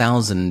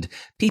 1,000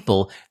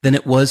 people than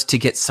it was to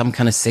get some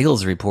kind of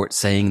sales report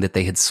saying that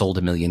they had sold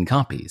 1 million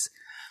copies.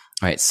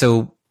 All right.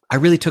 So I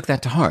really took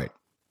that to heart.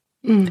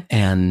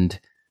 And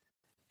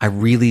I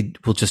really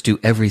will just do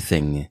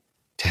everything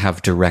to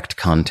have direct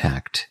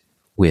contact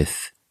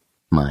with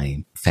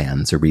my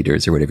fans or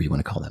readers or whatever you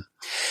want to call them.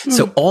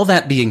 So all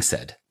that being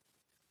said,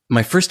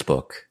 my first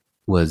book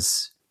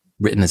was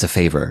written as a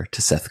favor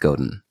to Seth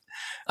Godin.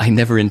 I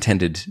never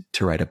intended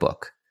to write a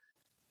book.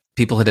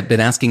 People had been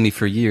asking me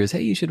for years,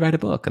 hey, you should write a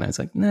book. And I was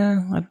like,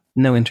 no, I've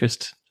no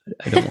interest.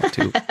 I don't want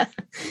to.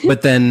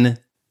 But then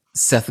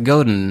Seth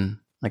Godin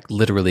like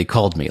literally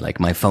called me. Like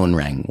my phone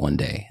rang one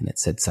day and it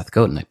said Seth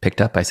Godin. I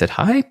picked up. I said,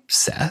 "Hi,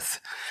 Seth."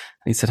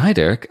 And he said, "Hi,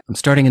 Derek. I'm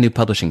starting a new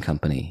publishing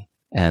company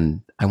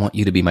and I want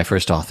you to be my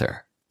first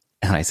author."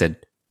 And I said,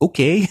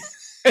 "Okay."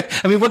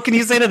 I mean, what can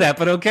you say to that?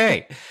 But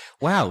okay.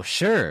 Wow,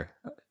 sure.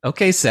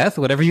 Okay, Seth,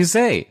 whatever you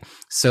say.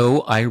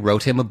 So I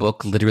wrote him a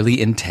book literally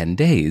in 10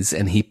 days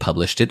and he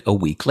published it a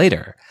week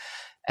later.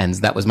 And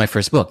that was my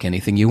first book,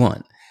 Anything You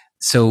Want.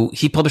 So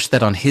he published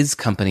that on his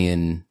company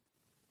in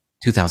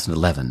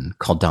 2011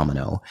 called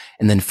Domino.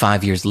 And then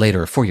 5 years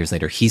later, or 4 years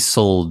later, he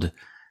sold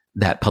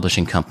that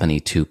publishing company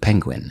to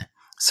Penguin.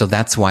 So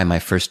that's why my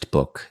first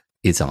book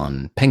is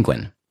on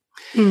Penguin.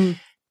 Mm.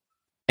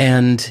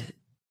 And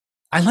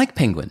I like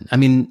Penguin. I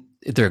mean,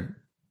 they're a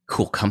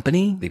cool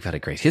company. They've got a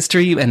great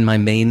history. And my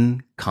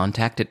main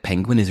contact at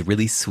Penguin is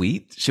really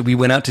sweet. We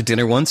went out to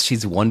dinner once.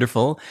 She's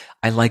wonderful.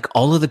 I like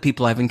all of the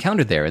people I've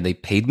encountered there, and they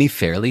paid me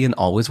fairly and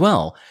all was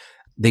well.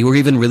 They were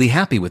even really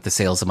happy with the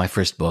sales of my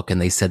first book,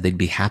 and they said they'd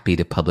be happy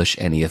to publish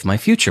any of my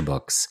future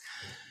books.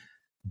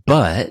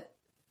 But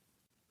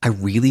I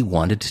really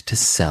wanted to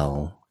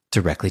sell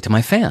directly to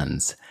my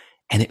fans,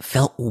 and it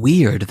felt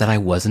weird that I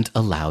wasn't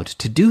allowed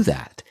to do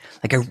that.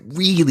 Like I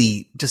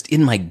really, just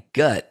in my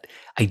gut,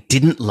 I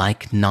didn't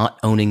like not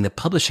owning the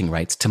publishing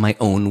rights to my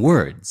own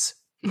words.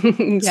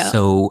 Yeah.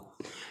 So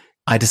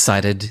I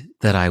decided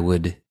that I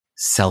would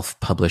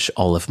self-publish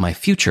all of my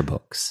future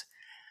books.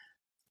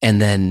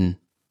 And then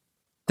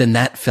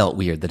that felt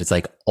weird, that it's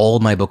like all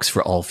my books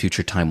for all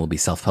future time will be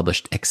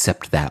self-published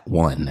except that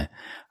one,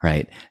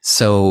 right?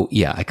 So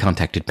yeah, I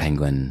contacted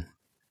Penguin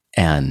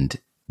and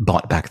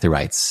bought back the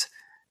rights.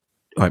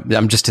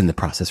 I'm just in the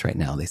process right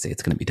now. They say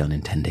it's going to be done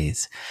in 10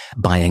 days,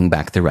 buying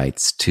back the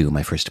rights to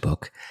my first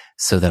book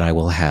so that I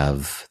will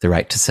have the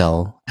right to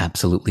sell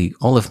absolutely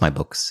all of my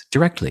books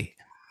directly.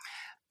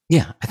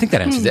 Yeah, I think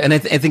that answers it. And I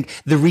think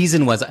the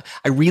reason was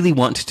I really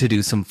want to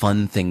do some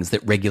fun things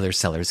that regular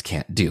sellers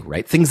can't do,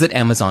 right? Things that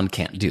Amazon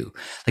can't do.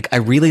 Like I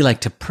really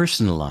like to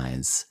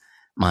personalize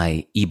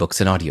my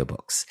ebooks and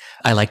audiobooks.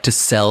 I like to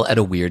sell at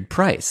a weird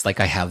price. Like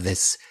I have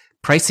this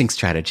pricing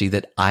strategy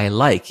that I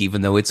like,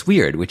 even though it's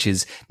weird, which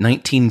is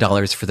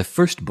 $19 for the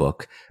first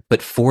book,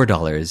 but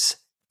 $4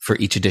 for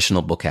each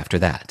additional book after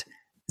that.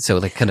 So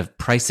like kind of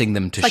pricing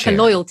them to like share. A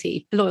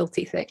loyalty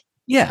thing.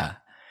 Yeah.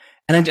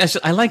 And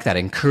I like that. It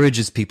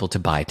encourages people to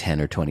buy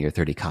 10 or 20 or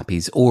 30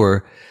 copies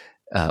or,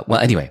 well,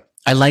 anyway,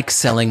 I like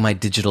selling my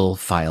digital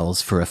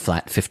files for a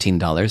flat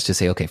 $15 to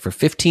say, okay, for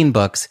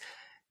 $15,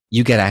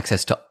 you get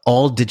access to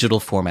all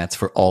digital formats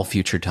for all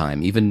future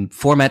time, even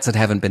formats that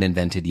haven't been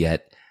invented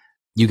yet.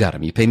 You got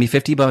them. You pay me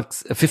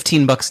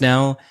 $15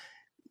 now.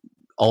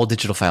 All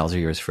digital files are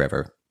yours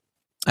forever.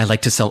 I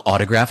like to sell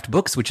autographed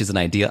books, which is an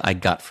idea I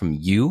got from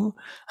you.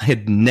 I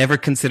had never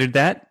considered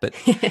that, but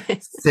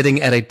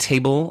sitting at a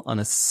table on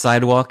a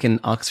sidewalk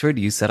in Oxford,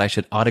 you said I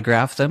should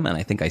autograph them. And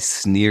I think I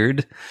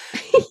sneered,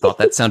 thought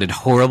that sounded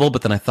horrible.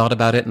 But then I thought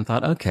about it and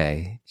thought,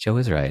 okay, Joe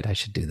is right. I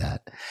should do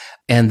that.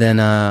 And then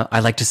I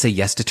like to say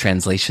yes to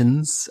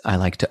translations. I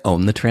like to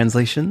own the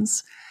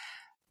translations.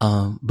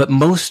 But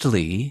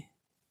mostly...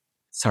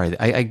 Sorry,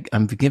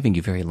 I'm giving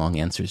you very long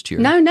answers to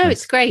your No,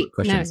 it's great.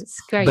 questions. No,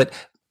 it's great. But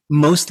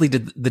mostly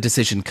the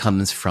decision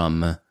comes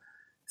from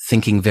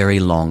thinking very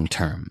long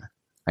term,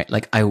 right?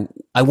 Like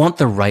I want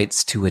the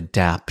rights to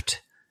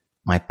adapt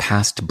my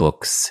past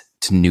books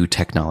to new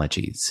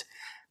technologies,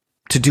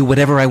 to do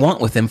whatever I want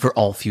with them for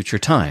all future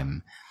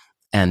time.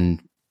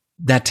 And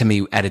that to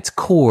me at its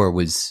core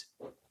was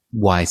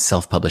why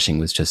self-publishing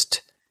was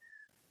just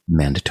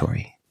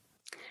mandatory.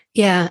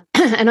 Yeah.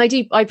 And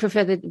I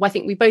prefer I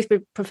think we both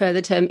prefer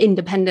the term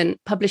independent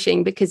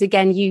publishing because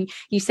again, you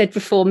said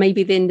before,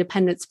 maybe the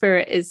independent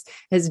spirit is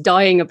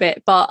dying a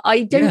bit, but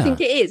I don't think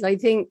it is. I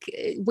think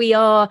we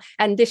are,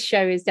 and this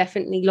show is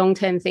definitely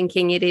long-term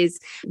thinking. It is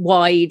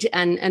wide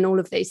and all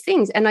of those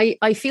things. And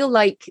I feel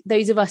like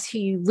those of us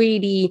who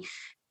really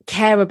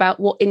care about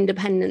what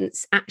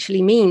independence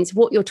actually means,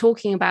 what you're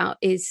talking about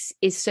is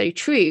so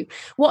true.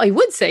 What I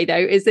would say though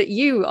is that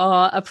you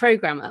are a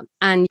programmer,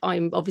 and I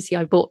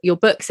bought your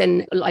books,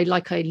 and I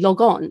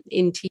log on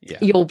into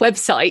your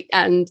website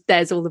and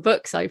there's all the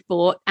books I've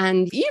bought,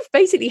 and you've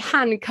basically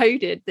hand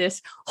coded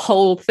this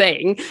whole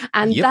thing.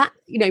 And that,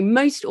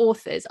 most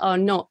authors are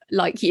not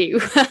like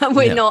you.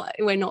 We're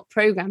not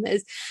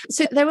programmers.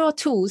 So there are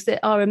tools that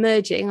are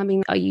emerging. I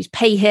mean, I use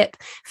PayHip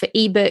for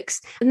ebooks,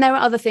 and there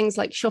are other things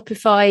like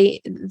Shopify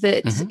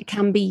that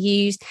can be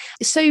used.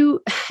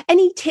 So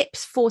any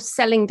tips for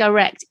selling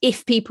direct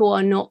if people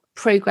are not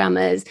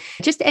programmers?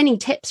 Just any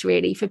tips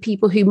really for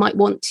people who might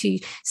want to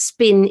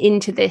spin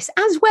into this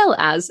as well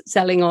as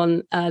selling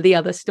on the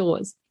other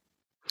stores?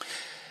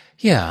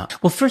 Yeah.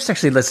 Well, first,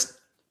 actually, let's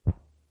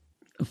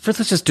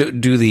just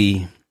do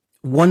the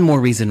one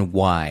more reason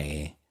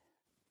why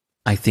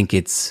I think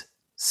it's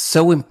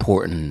so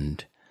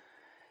important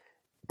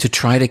to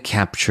try to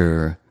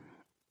capture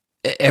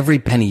every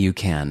penny you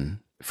can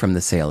from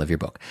the sale of your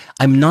book.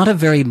 I'm not a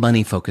very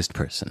money-focused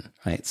person,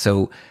 right?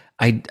 So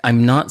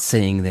I'm not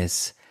saying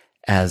this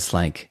as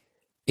like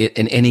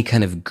in any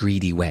kind of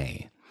greedy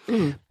way.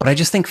 But I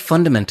just think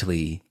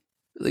fundamentally,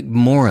 like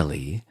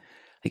morally,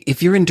 like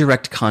if you're in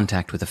direct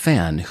contact with a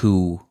fan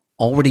who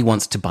already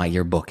wants to buy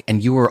your book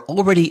and you are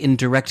already in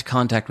direct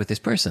contact with this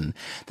person,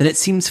 then it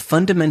seems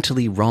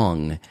fundamentally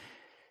wrong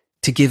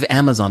to give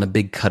Amazon a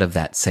big cut of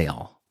that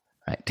sale,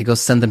 right? To go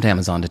send them to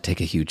Amazon to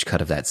take a huge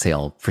cut of that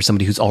sale for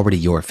somebody who's already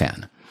your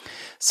fan.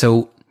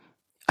 So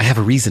I have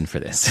a reason for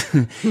this.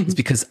 It's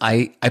because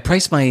I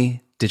price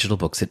my digital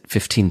books at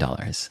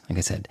 $15, like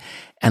I said,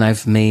 and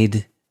I've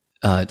made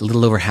a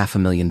little over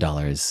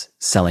 $500,000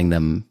 selling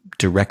them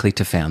directly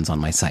to fans on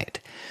my site.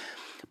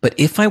 But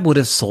if I would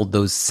have sold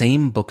those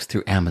same books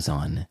through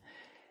Amazon,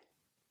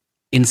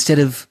 instead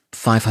of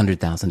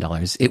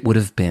 $500,000, it would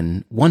have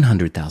been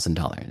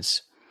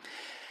 $100,000.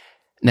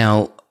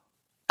 Now,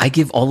 I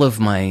give all of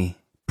my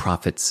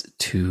profits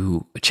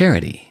to a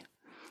charity,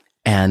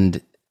 and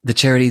the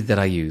charity that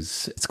I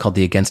use, it's called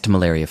the Against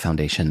Malaria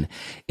Foundation.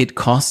 It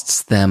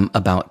costs them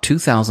about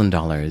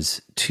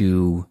 $2,000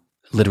 to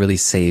literally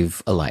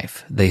save a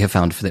life. They have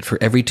found that for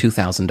every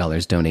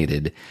 $2,000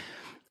 donated,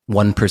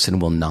 one person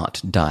will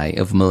not die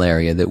of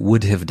malaria that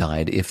would have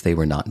died if they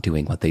were not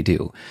doing what they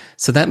do.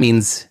 So that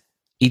means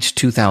each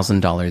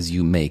 $2,000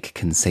 you make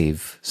can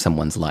save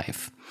someone's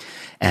life.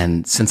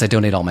 And since I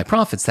donate all my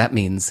profits, that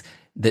means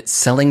that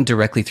selling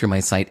directly through my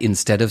site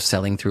instead of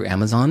selling through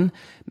Amazon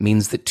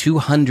means that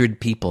 200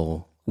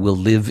 people will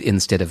live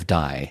instead of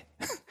die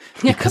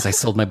because I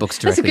sold my books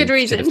directly That's a good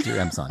reason. through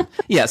Amazon.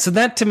 Yeah. So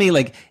that to me,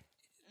 like,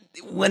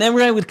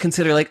 whenever I would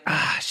consider like,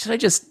 should I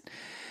just,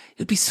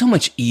 it'd be so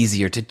much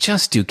easier to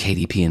just do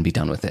KDP and be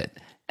done with it.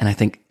 And I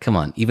think, come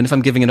on, even if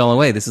I'm giving it all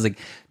away, this is like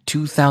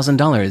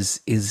 $2,000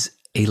 is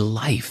a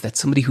life. That's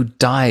somebody who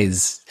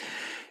dies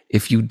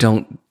if you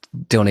don't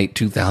donate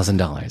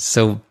 $2,000.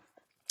 So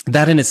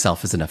that in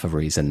itself is enough of a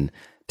reason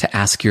to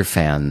ask your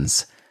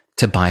fans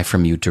to buy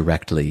from you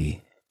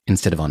directly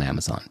instead of on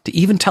Amazon. To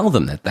even tell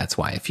them that that's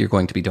why, if you're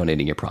going to be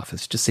donating your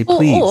profits, just say,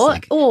 please.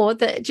 Or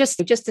that just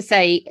to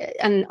say,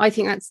 and I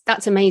think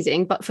that's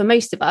amazing. But for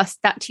most of us,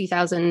 that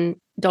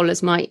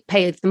 $2,000 might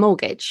pay the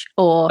mortgage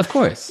or, of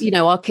course,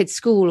 our kids'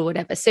 school or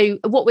whatever. So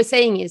what we're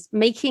saying is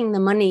making the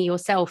money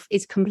yourself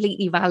is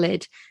completely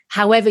valid,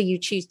 however you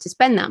choose to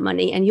spend that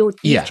money. And you've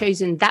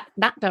chosen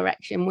that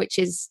direction, which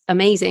is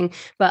amazing.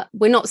 But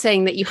we're not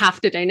saying that you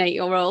have to donate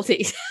your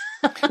royalties.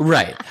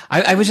 Right.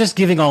 I was just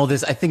giving all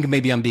this. I think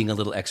maybe I'm being a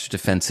little extra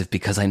defensive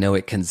because I know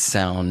it can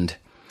sound,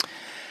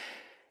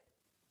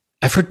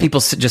 I've heard people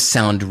just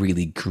sound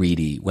really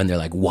greedy when they're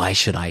like, why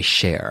should I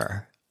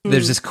share?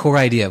 There's this core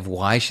idea of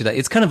why should I?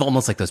 It's kind of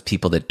almost like those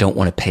people that don't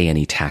want to pay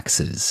any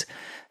taxes.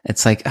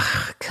 It's like,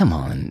 come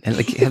on. And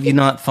like, have you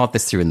not thought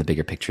this through in the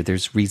bigger picture?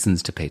 There's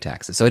reasons to pay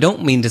taxes. So I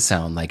don't mean to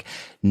sound like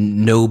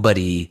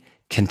nobody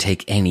can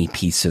take any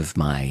piece of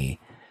my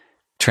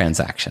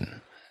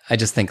transaction. I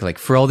just think like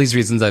for all these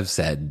reasons I've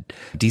said,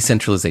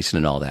 decentralization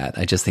and all that,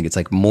 I just think it's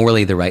like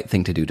morally the right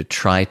thing to do to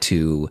try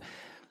to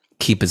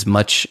keep as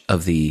much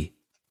of the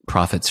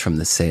profits from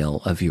the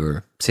sale of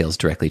your sales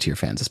directly to your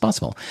fans as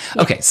possible.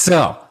 Okay,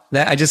 so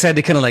that I just had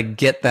to kind of like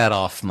get that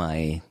off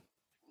my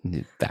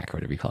back or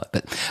whatever you call it.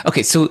 But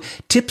okay, so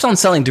tips on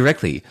selling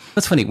directly.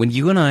 That's funny. When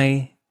you and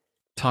I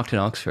talked in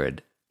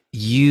Oxford,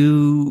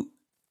 you,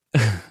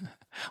 I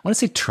want to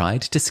say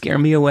tried to scare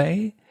me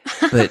away,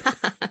 but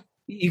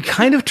you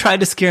kind of tried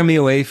to scare me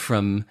away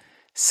from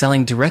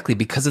selling directly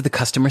because of the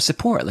customer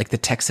support, like the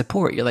tech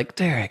support. You're like,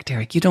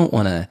 Derek, you don't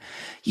want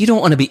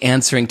to be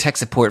answering tech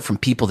support from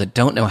people that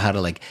don't know how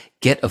to like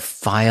get a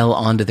file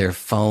onto their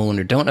phone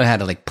or don't know how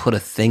to like put a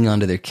thing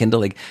onto their Kindle.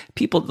 Like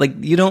people, like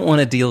you don't want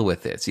to deal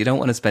with this. You don't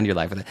want to spend your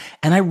life with it.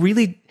 And I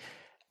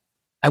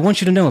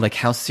want you to know like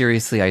how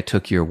seriously I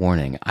took your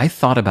warning. I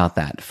thought about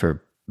that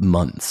for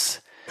months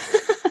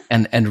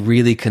and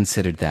really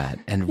considered that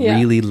and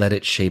really let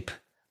it shape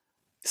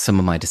some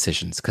of my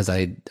decisions. Cause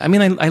I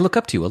look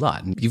up to you a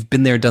lot. You've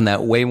been there, done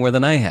that way more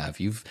than I have.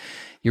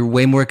 You're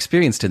way more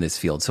experienced in this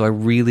field. So I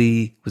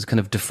really was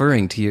kind of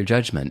deferring to your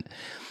judgment,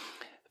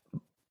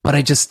 but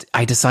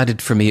I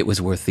decided for me, it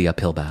was worth the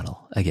uphill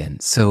battle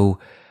again. So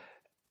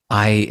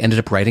I ended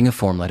up writing a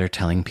form letter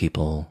telling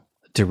people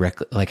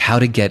directly, like how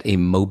to get a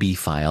Mobi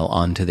file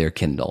onto their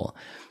Kindle.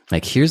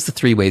 Like, here's the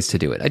 3 ways to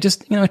do it.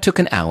 I took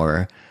an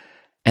hour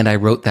and I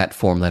wrote that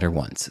form letter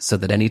once so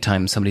that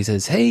anytime somebody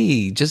says,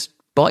 hey, just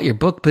bought your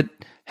book, but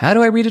how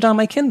do I read it on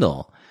my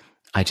Kindle?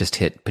 I just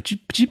hit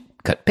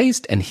cut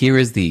paste, and here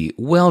is the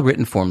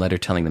well-written form letter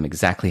telling them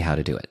exactly how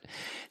to do it.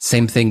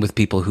 Same thing with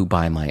people who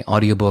buy my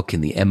audiobook in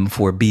the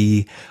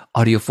M4B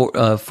audio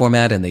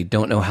format and they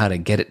don't know how to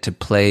get it to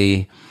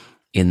play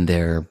in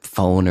their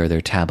phone or their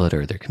tablet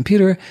or their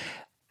computer.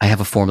 I have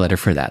a form letter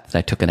for that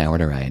I took an hour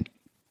to write.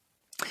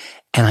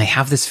 And I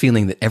have this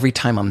feeling that every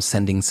time I'm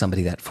sending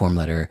somebody that form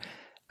letter,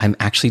 I'm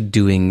actually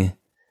doing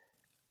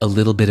a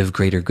little bit of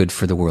greater good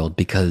for the world,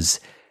 because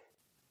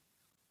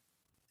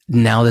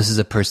now this is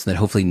a person that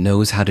hopefully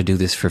knows how to do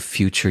this for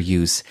future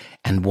use.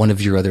 And one of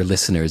your other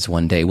listeners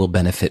one day will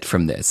benefit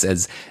from this,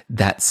 as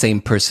that same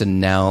person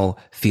now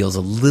feels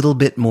a little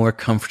bit more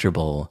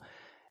comfortable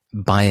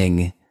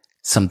buying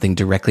something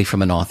directly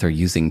from an author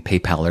using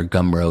PayPal or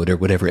Gumroad or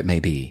whatever it may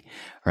be,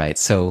 right?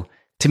 So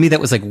to me,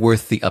 that was like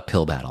worth the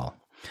uphill battle.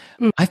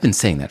 I've been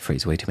saying that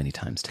phrase way too many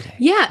times today.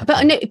 Yeah,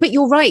 but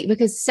you're right,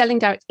 because selling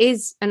direct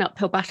is an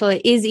uphill battle.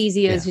 It is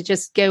easier to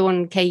just go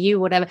on KU,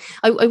 whatever.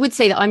 I would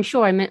say that I'm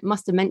sure I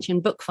must have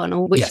mentioned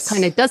BookFunnel, which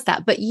kind of does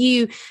that. But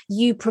you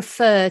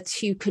prefer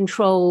to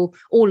control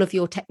all of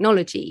your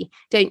technology,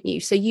 don't you?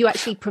 So you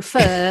actually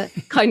prefer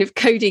kind of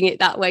coding it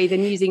that way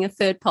than using a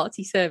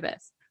third-party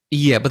service.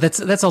 Yeah, but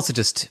that's also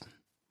just,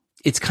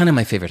 it's kind of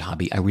my favorite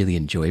hobby. I really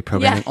enjoy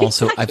programming. Yeah,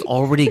 also, I've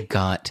already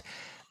got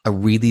a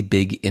really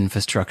big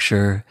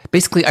infrastructure.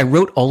 Basically, I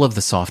wrote all of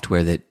the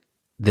software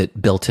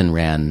that built and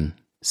ran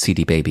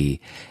CD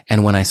Baby.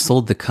 And when I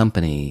sold the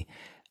company,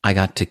 I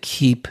got to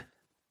keep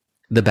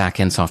the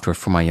back-end software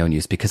for my own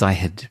use because I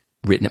had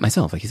written it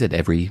myself. Like you said,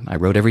 I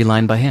wrote every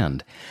line by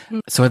hand.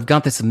 So I've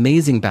got this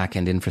amazing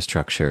back-end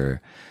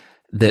infrastructure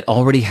that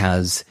already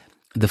has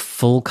the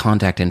full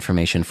contact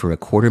information for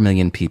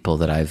 250,000 people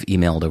that I've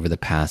emailed over the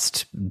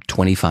past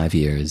 25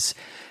 years.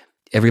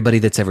 Everybody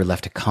that's ever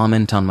left a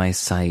comment on my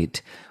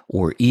site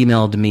or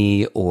emailed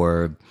me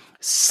or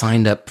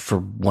signed up for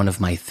one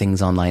of my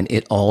things online,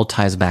 it all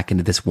ties back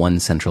into this one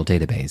central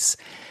database.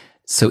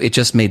 So it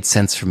just made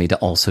sense for me to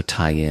also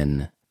tie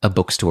in a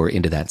bookstore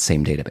into that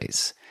same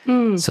database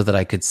so that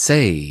I could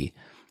say,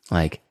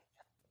 like,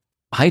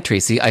 hi,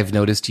 Tracy, I've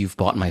noticed you've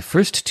bought my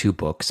first 2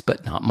 books,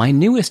 but not my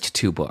newest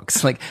 2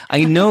 books. Like,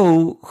 I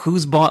know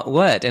who's bought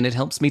what, and it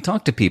helps me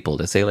talk to people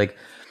to say, like,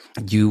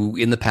 you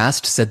in the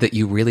past said that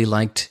you really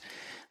liked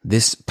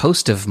this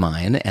post of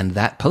mine, and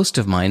that post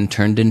of mine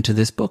turned into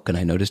this book, and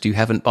I noticed you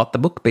haven't bought the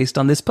book based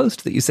on this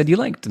post that you said you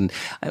liked. And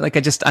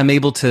I'm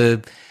able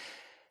to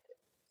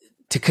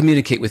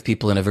communicate with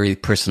people in a very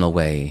personal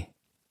way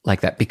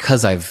like that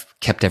because I've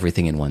kept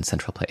everything in one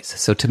central place.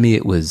 So to me,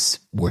 it was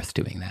worth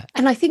doing that.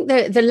 And I think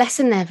the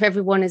lesson there for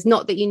everyone is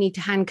not that you need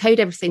to hand code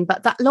everything,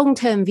 but that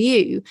long-term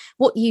view.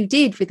 What you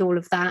did with all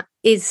of that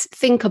is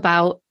think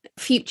about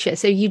future.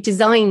 So you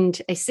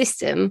designed a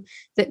system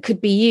that could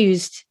be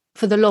used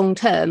for the long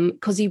term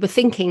because you were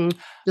thinking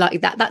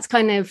like that. That's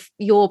kind of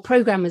your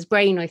programmer's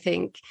brain, I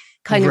think,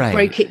 kind of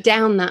broke it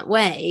down that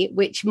way,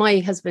 which my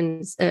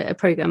husband's a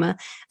programmer.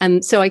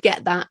 So I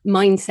get that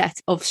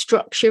mindset of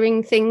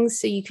structuring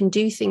things so you can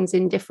do things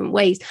in different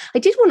ways. I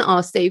did want to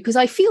ask though, because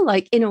I feel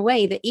like in a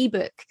way the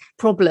ebook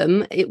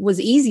problem, it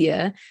was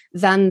easier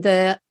than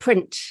the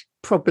print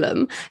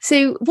problem.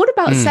 So what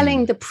about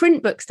selling the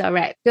print books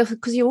direct?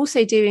 Because you're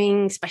also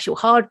doing special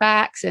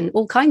hardbacks and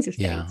all kinds of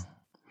things.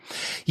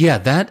 Yeah,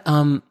 that,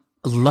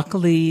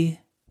 luckily,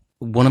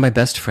 one of my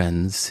best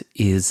friends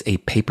is a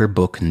paper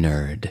book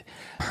nerd.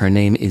 Her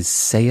name is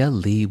Saya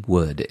Lee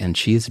Wood, and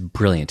she is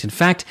brilliant. In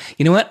fact,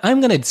 you know what?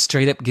 I'm going to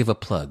straight up give a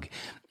plug.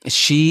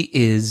 She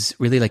is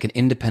really like an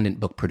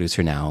independent book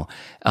producer now.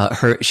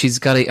 Her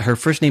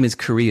first name is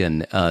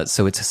Korean,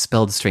 so it's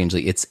spelled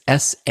strangely. It's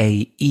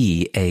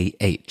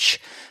Saeah.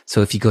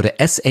 So if you go to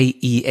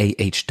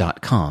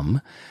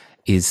saeah.com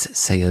is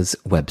Saya's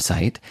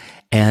website,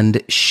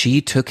 and she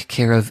took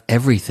care of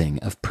everything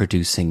of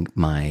producing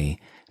my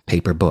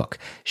paper book.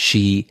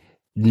 She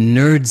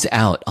nerds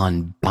out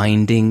on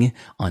binding,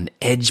 on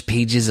edge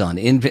pages,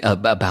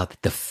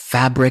 about the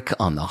fabric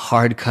on the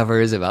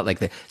hardcovers, about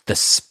like the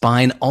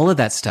spine, all of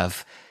that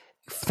stuff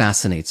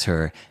fascinates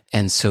her.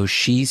 And so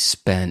she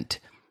spent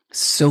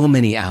so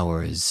many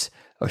hours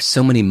or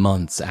so many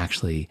months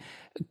actually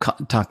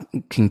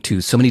talking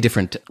to so many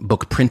different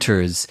book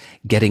printers,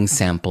 getting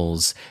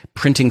samples,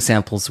 printing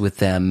samples with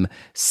them,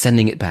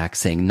 sending it back,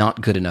 saying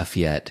not good enough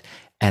yet.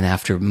 And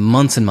after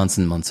months and months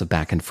and months of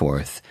back and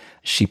forth,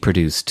 she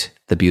produced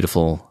the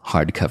beautiful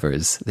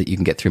hardcovers that you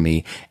can get through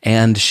me.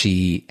 And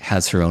she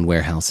has her own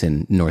warehouse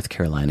in North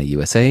Carolina,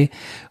 USA,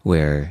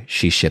 where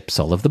she ships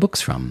all of the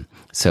books from.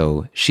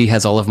 So she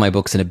has all of my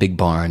books in a big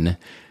barn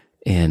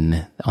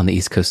on the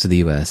East Coast of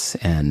the US,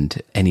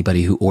 and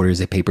anybody who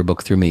orders a paper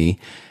book through me,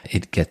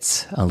 it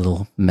gets a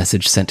little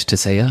message sent to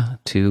Saya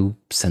to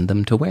send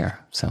them to where.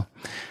 So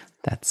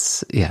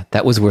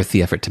that was worth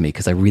the effort to me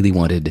because I really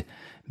wanted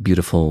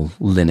beautiful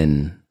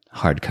linen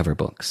hardcover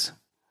books.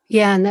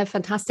 Yeah, and they're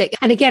fantastic.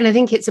 And again, I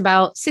think it's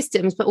about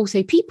systems, but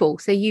also people.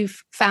 So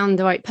you've found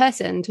the right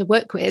person to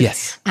work with.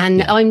 Yes. And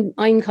yeah.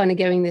 I'm kind of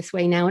going this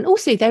way now. And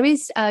also there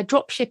is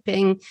drop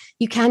shipping.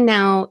 You can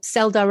now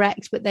sell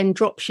direct, but then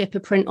drop ship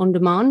a print on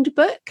demand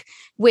book,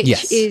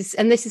 which is,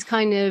 and this is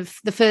kind of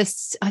the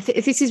first, I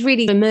think this is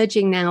really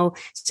emerging now.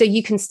 So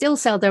you can still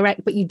sell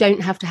direct, but you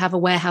don't have to have a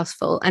warehouse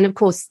full. And of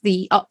course,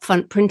 the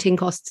upfront printing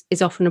cost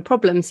is often a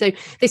problem. So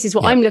this is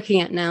what I'm looking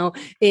at now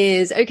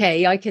is,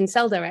 okay, I can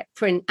sell direct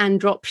print and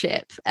drop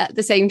ship at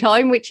the same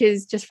time, which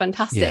is just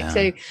fantastic. Yeah.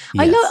 So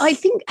I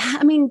think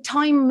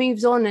time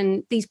moves on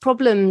and these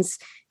problems,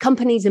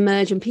 companies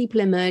emerge and people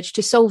emerge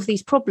to solve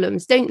these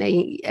problems, don't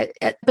they?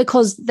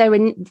 Because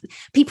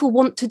people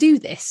want to do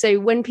this. So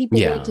when people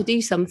want to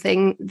do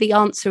something, the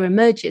answer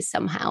emerges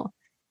somehow.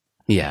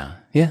 Yeah,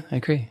 I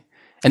agree.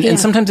 And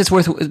sometimes it's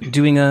worth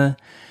doing a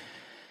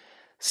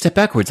step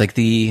backwards. Like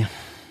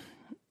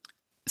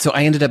So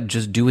I ended up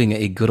just doing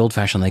a good old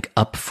fashioned, like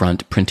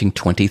upfront printing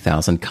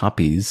 20,000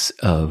 copies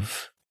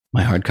of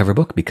my hardcover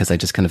book because I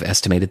just kind of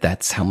estimated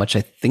that's how much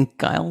I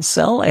think I'll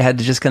sell. I had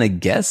to just kind of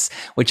guess,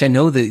 which I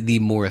know the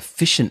more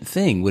efficient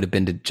thing would have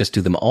been to just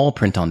do them all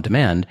print on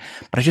demand.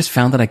 But I just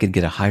found that I could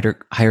get a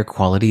higher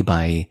quality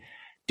by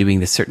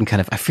doing this certain kind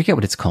of, I forget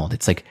what it's called.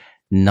 It's like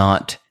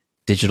not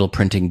digital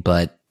printing,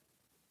 but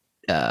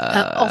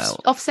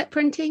offset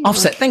printing?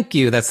 Offset. Thank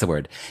you. That's the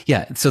word.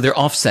 Yeah. So they're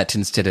offset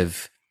instead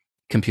of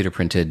computer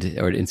printed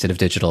or instead of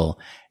digital.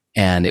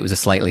 And it was a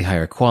slightly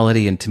higher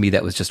quality. And to me,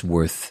 that was just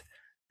worth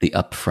the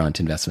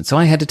upfront investment. So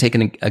I had to take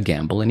a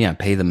gamble and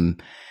pay them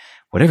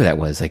whatever that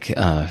was, like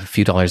a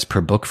few dollars per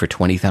book for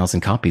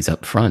 20,000 copies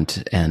up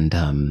front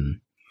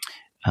and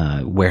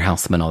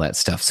warehouse them and all that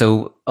stuff.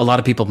 So a lot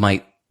of people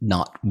might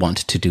not want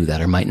to do that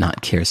or might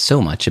not care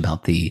so much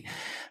about the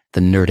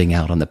nerding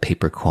out on the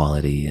paper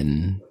quality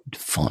and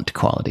font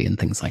quality and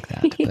things like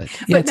that. But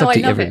yeah, it's up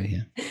to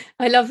everybody. Yeah.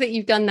 I love that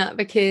you've done that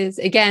because,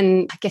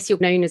 again, I guess you're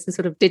known as a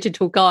sort of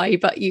digital guy,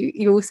 but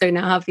you also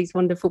now have these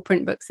wonderful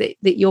print books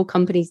that your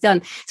company's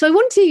done. So I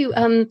want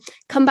to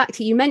come back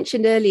to, you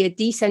mentioned earlier,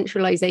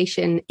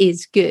 decentralization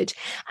is good.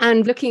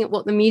 And looking at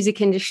what the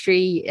music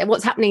industry,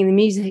 what's happening in the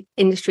music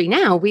industry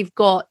now, we've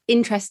got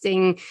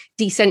interesting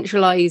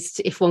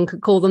decentralized, if one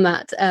could call them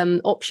that,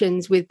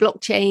 options with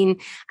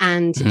blockchain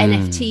and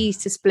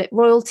NFTs to split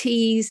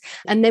royalties.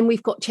 And then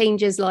we've got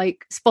changes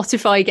like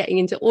Spotify getting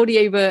into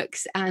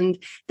audiobooks, and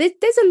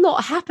there's a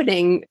lot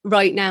happening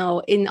right now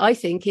in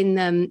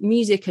the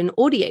music and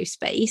audio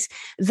space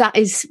that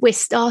we're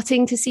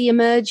starting to see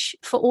emerge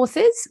for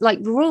authors.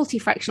 Like the royalty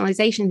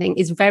fractionalization thing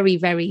is very,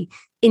 very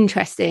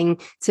interesting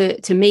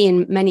to me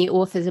and many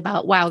authors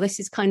about, wow, this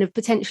is kind of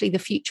potentially the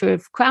future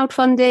of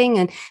crowdfunding,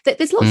 and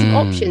there's lots of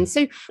options.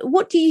 So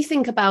what do you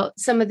think about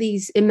some of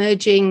these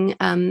emerging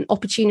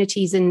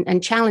opportunities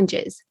and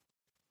challenges?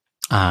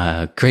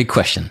 Great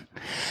question.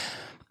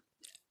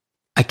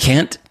 I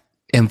can't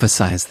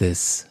emphasize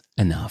this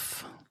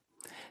enough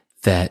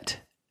that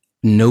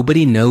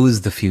nobody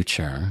knows the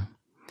future.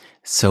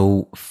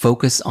 So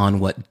focus on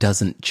what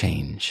doesn't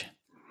change.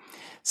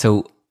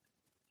 So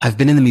I've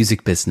been in the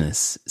music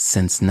business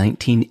since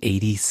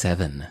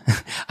 1987.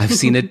 I've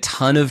seen a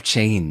ton of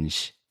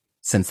change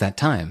since that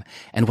time.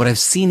 And what I've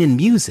seen in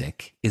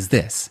music is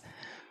this,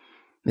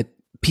 that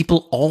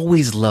people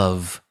always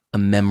love a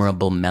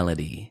memorable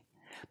melody.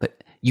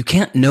 You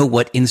can't know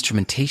what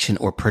instrumentation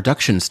or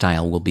production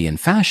style will be in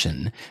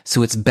fashion,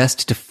 so it's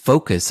best to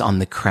focus on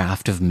the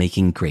craft of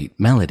making great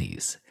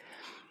melodies.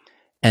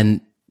 And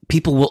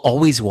people will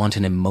always want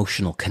an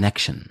emotional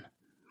connection,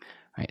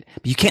 right?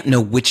 But you can't know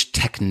which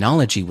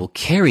technology will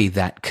carry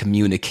that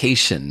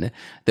communication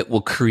that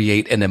will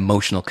create an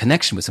emotional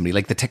connection with somebody.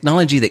 Like the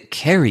technology that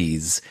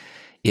carries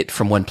it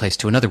from one place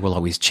to another will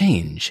always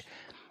change,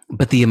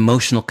 but the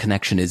emotional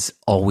connection is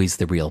always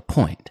the real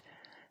point.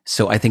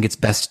 So I think it's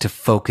best to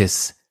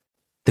focus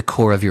the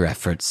core of your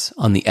efforts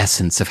on the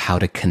essence of how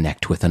to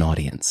connect with an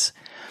audience.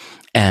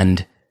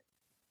 And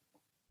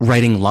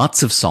writing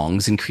lots of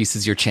songs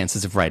increases your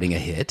chances of writing a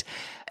hit.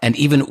 And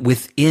even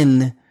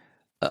within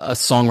a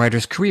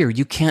songwriter's career,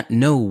 you can't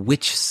know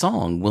which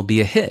song will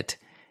be a hit.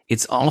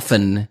 It's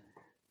often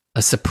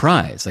a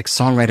surprise. Like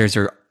songwriters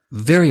are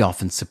very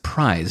often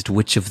surprised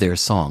which of their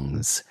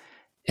songs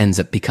ends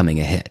up becoming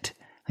a hit.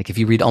 Like if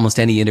you read almost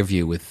any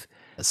interview with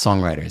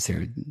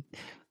songwriters,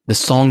 the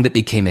song that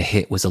became a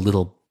hit was a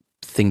little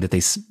thing that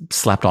they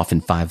slapped off in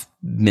 5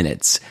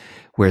 minutes,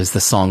 whereas the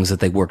songs that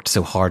they worked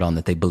so hard on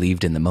that they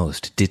believed in the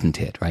most didn't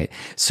hit, right?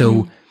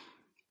 So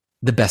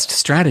the best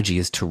strategy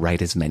is to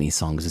write as many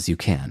songs as you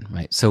can,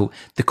 right? So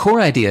the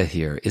core idea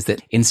here is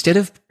that instead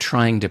of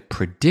trying to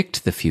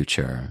predict the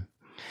future,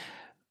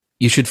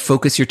 you should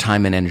focus your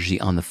time and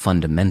energy on the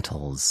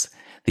fundamentals.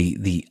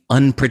 The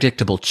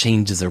unpredictable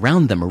changes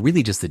around them are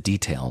really just the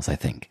details, I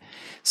think.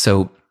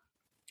 So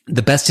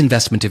the best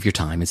investment of your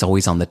time is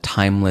always on the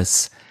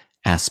timeless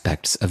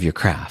aspects of your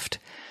craft.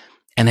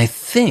 And I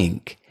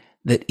think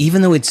that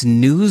even though it's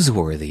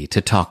newsworthy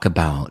to talk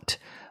about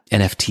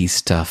NFT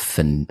stuff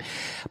and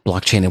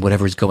blockchain and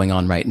whatever is going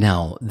on right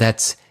now,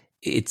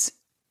 it's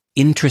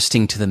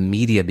interesting to the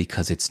media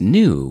because it's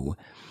new.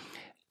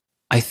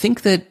 I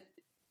think that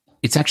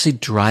it's actually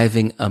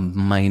driving a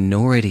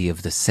minority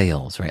of the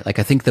sales, right? Like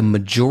I think the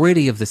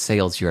majority of the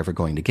sales you're ever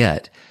going to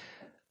get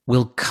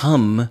will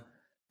come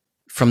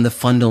from the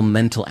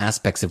fundamental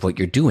aspects of what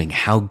you're doing.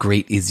 How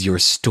great is your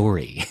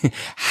story?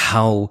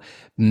 How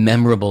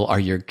memorable are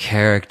your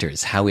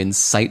characters? How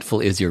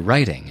insightful is your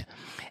writing?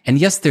 And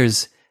yes,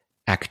 there's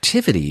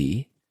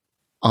activity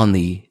on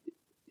the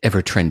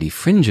ever trendy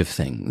fringe of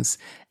things,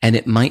 and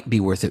it might be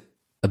worth it,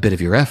 a bit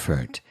of your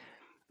effort,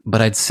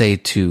 but I'd say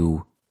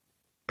to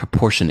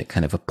proportion it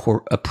kind of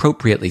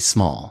appropriately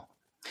small.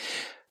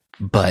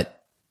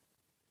 But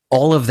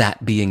all of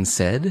that being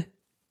said,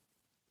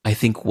 I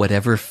think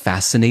whatever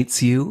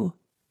fascinates you,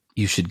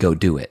 you should go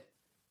do it.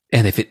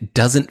 And if it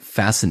doesn't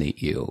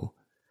fascinate you,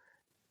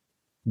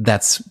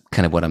 that's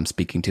kind of what I'm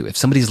speaking to. If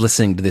somebody's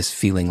listening to this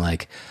feeling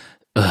like,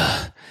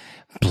 ugh,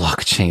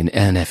 blockchain,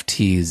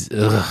 NFTs.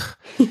 Ugh.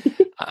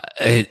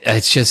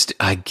 It's just,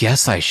 I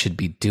guess I should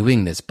be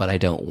doing this, but I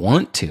don't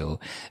want to.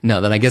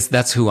 No, then I guess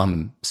that's who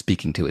I'm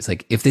speaking to. It's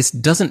like, if this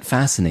doesn't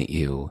fascinate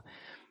you,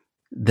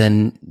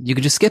 then you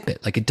can just skip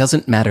it. Like, it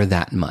doesn't matter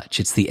that much.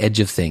 It's the edge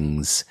of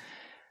things.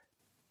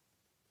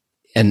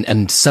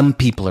 And some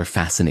people are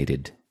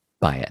fascinated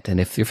by it. And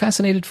if you're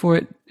fascinated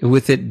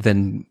with it,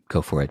 then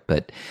go for it.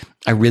 But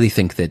I really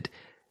think that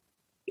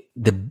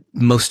the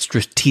most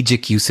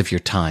strategic use of your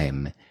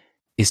time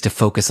is to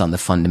focus on the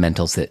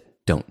fundamentals that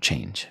don't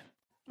change.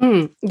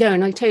 No,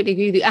 and I totally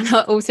agree with you. And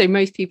also,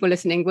 most people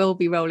listening will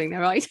be rolling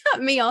their eyes at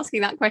me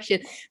asking that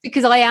question,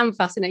 because I am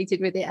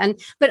fascinated with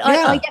it. But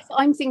I guess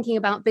I'm thinking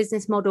about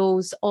business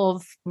models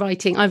of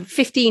writing. I've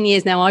 15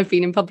 years now. I've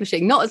been in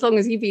publishing, not as long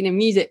as you've been in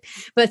music,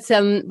 but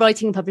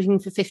writing and publishing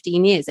for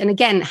 15 years. And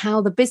again,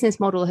 how the business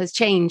model has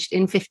changed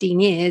in 15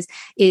 years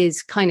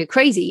is kind of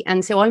crazy.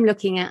 And so I'm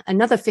looking at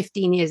another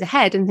 15 years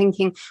ahead and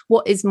thinking,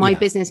 what is my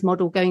business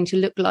model going to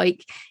look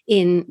like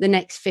in the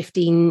next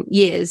 15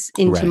 years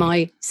into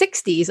my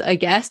 60s? I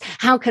guess,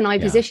 how can I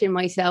position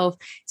myself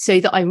so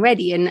that I'm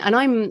ready? And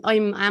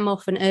I'm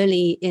often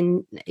early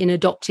in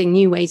adopting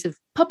new ways of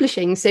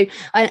publishing. So,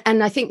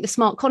 I think the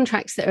smart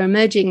contracts that are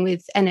emerging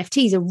with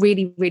NFTs are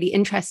really, really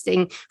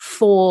interesting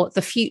for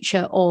the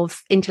future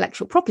of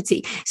intellectual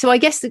property. So I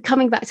guess that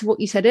coming back to what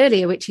you said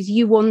earlier, which is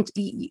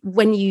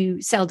when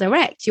you sell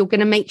direct, you're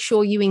going to make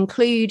sure you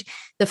include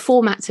the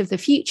formats of the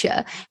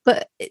future.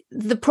 But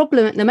the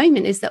problem at the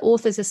moment is that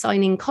authors are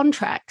signing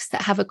contracts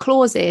that have a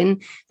clause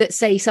in that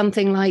say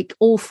something like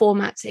all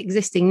formats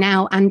existing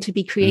now and to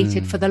be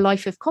created for the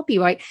life of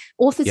copyright.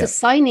 Authors are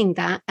signing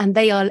that, and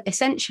they are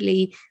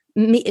essentially,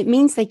 it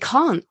means they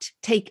can't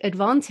take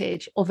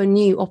advantage of a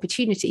new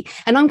opportunity.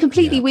 And I'm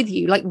completely with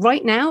you. Like,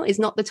 right now is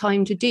not the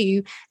time to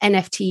do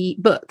NFT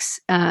books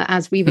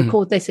as we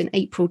record this in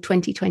April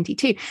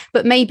 2022.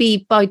 But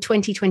maybe by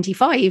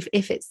 2025,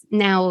 if it's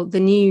now the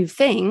new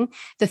thing,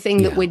 the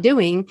thing that we're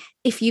doing,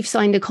 if you've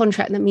signed a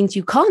contract that means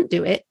you can't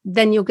do it,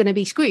 then you're going to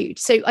be screwed.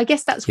 So I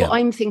guess that's what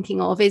I'm thinking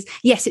of is,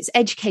 yes, it's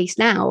edge case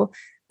now,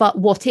 but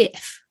what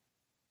if?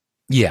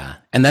 Yeah.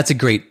 And that's a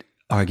great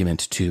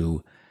argument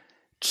to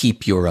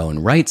keep your own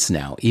rights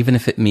now, even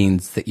if it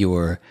means that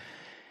you're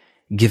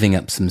giving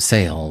up some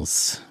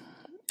sales.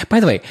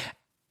 By the way,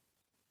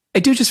 I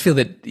do just feel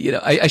that,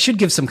 I should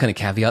give some kind of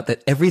caveat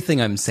that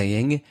everything I'm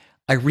saying,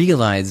 I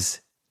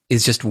realize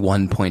is just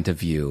one point of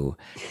view,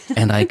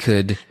 and I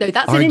could no,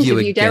 that's argue an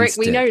interview, Derek.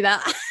 We it. know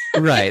that.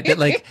 Right.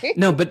 That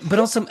no, but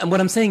also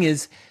what I'm saying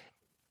is,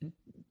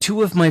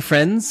 two of my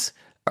friends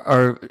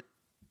are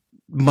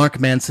Mark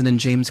Manson and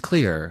James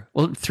Clear.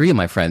 Well, three of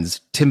my friends,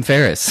 Tim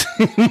Ferriss,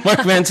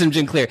 Mark Manson,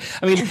 Jim Clear.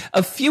 I mean,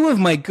 a few of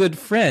my good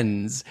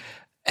friends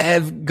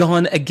have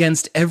gone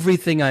against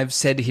everything I've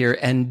said here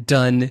and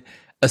done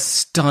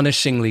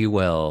astonishingly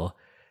well,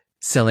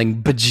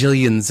 selling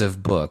bajillions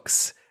of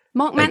books.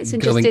 Mark Manson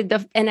just did the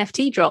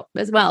NFT drop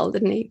as well,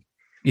 didn't he?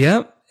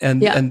 Yeah.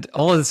 And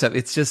all of this stuff.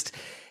 It's just,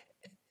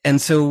 and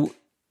so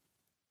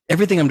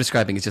everything I'm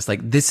describing is just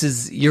like,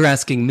 you're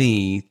asking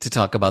me to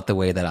talk about the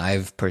way that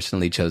I've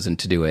personally chosen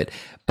to do it,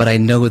 but I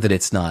know that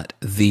it's not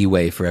the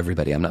way for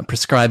everybody. I'm not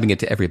prescribing it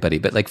to everybody,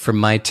 but like for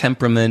my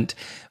temperament,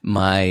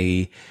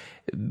 my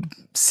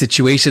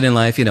situation in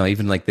life,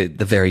 even like the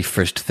very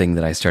first thing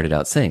that I started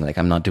out saying, like,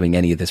 I'm not doing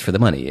any of this for the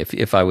money.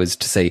 If I was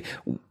to say,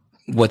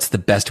 what's the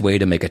best way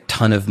to make a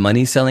ton of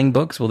money selling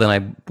books? Well, then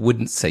I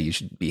wouldn't say you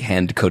should be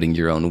hand coding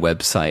your own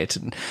website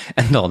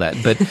and all that.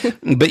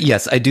 But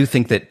yes, I do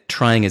think that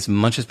trying as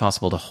much as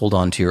possible to hold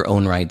on to your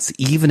own rights,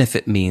 even if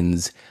it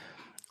means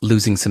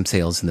losing some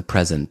sales in the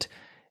present,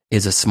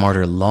 is a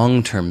smarter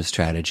long-term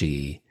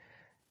strategy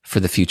for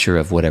the future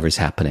of whatever's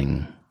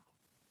happening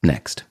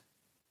next.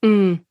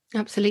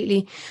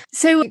 Absolutely.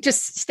 So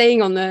just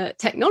staying on the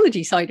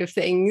technology side of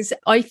things,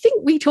 I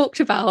think we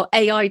talked about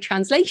AI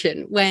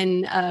translation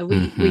when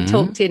we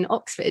talked in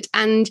Oxford.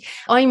 And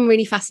I'm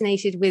really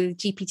fascinated with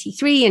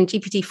GPT-3, and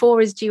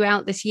GPT-4 is due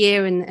out this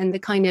year, and the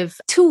kind of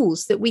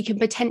tools that we can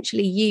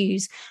potentially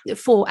use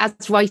for as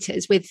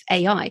writers with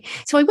AI.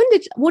 So I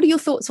wondered, what are your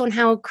thoughts on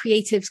how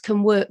creatives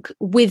can work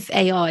with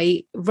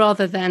AI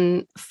rather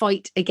than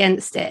fight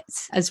against it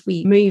as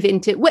we move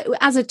into,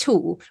 as a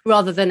tool,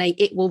 rather than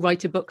it will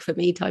write a book for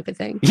me type of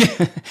thing?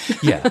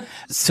 Yeah.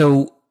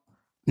 So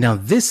now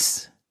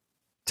this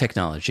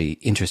technology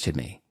interested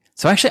me.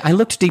 So actually, I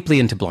looked deeply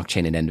into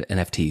blockchain and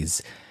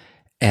NFTs,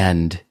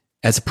 and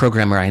as a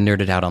programmer, I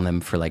nerded out on them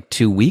for like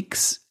 2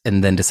 weeks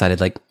and then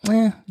decided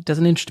it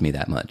doesn't interest me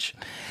that much.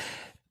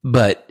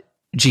 But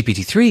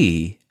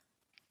GPT-3,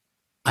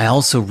 I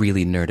also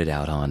really nerded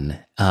out on.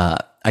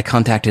 I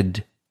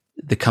contacted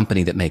the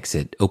company that makes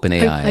it,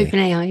 OpenAI.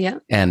 OpenAI, yeah.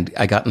 And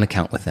I got an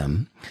account with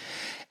them.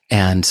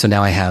 And so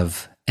now I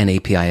have an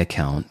API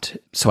account,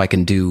 so I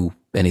can do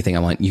anything I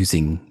want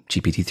using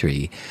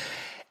GPT-3.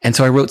 And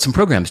so I wrote some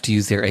programs to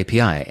use their API.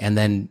 And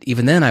then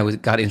even then I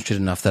got interested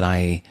enough that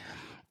I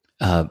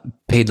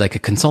paid like a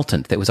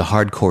consultant that was a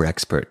hardcore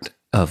expert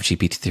of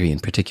GPT-3 in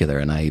particular.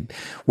 And I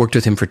worked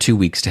with him for 2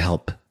 weeks to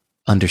help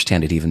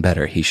understand it even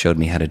better. He showed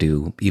me how to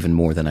do even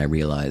more than I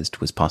realized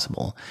was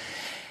possible.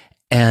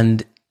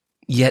 And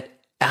yet,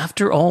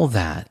 after all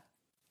that,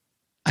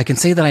 I can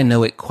say that I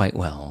know it quite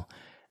well.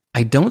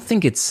 I don't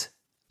think it's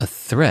a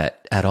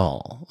threat at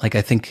all. Like,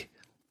 I think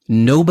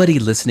nobody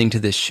listening to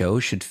this show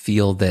should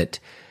feel that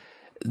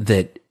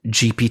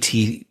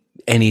GPT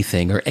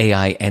anything or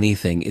AI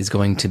anything is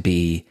going to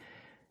be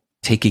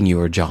taking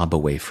your job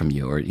away from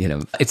you, or,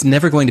 it's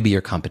never going to be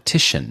your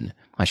competition.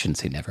 I shouldn't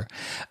say never.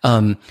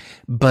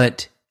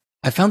 But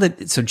I found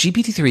that, so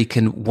GPT-3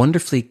 can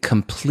wonderfully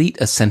complete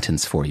a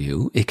sentence for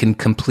you. It can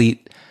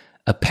complete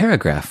a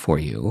paragraph for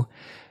you,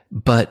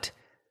 but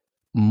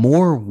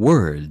more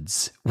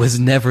words was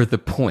never the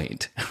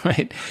point,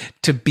 right?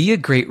 To be a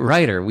great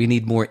writer, we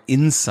need more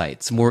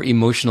insights, more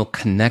emotional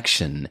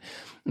connection.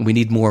 We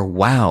need more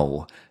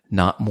wow,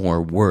 not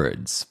more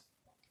words.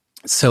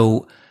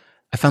 So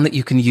I found that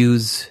you can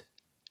use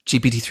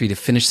GPT-3 to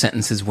finish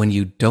sentences when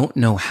you don't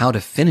know how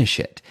to finish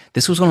it.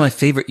 This was one of my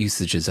favorite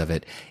usages of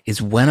it,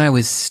 is when I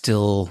was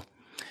still,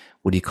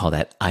 what do you call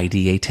that,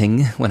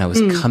 ideating, when I was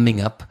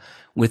coming up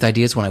with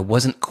ideas, when I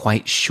wasn't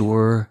quite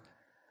sure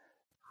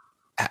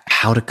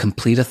how to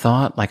complete a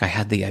thought. Like, I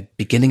had the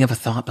beginning of a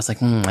thought, but it's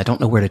like, I don't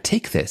know where to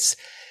take this.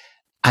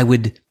 I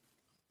would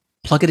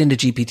plug it into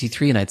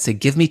GPT-3 and I'd say,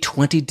 give me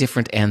 20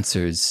 different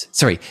endings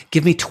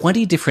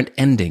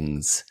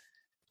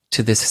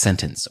to this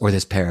sentence or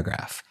this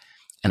paragraph.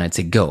 And I'd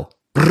say, go.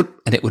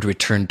 And it would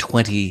return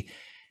 20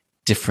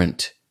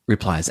 different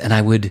replies. And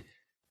I would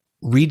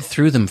read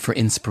through them for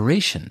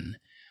inspiration.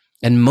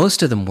 And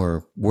most of them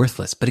were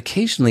worthless. But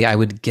occasionally I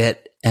would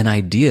get an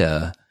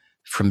idea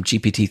from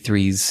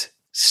GPT-3's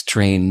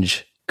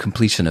strange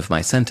completion of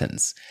my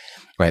sentence,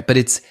 right? But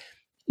it's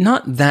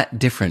not that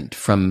different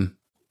from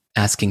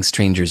asking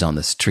strangers on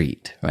the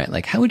street, right?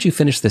 Like, how would you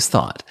finish this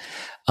thought?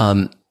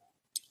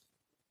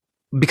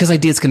 Because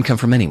ideas can come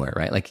from anywhere,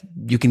 right? Like,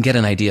 you can get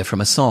an idea from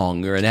a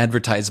song or an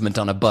advertisement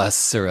on a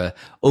bus or a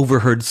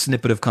overheard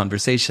snippet of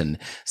conversation.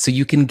 So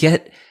you can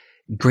get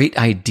great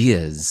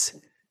ideas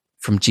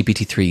from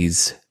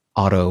GPT-3's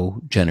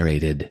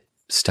auto-generated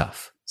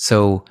stuff.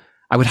 So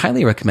I would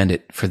highly recommend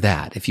it for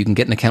that. If you can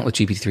get an account with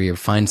GPT-3 or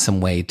find some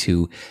way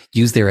to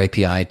use their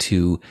API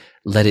to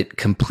let it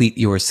complete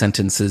your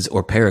sentences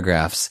or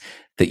paragraphs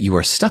that you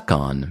are stuck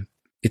on,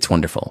 it's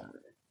wonderful.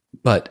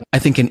 But I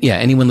think,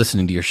 anyone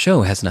listening to your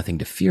show has nothing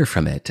to fear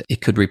from it.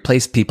 It could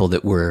replace people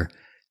that were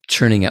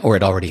churning out, or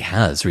it already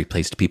has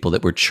replaced people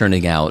that were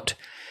churning out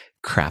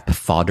crap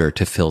fodder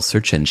to fill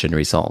search engine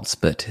results.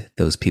 But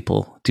those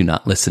people do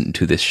not listen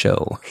to this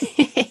show.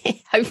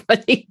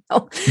 Hopefully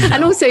not. No.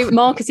 And also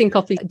marketing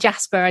copy.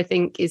 Jasper, I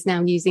think, is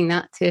now using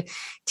that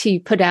to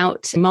put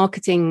out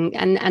marketing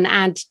and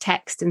add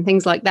text and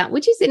things like that,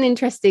 which is an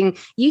interesting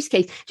use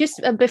case. Just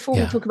before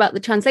we talk about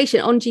the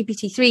translation on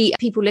GPT-3,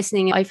 people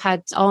listening, I've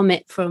had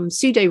Amit from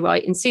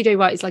Pseudo-Write, and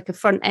Pseudo-Write is like a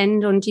front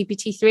end on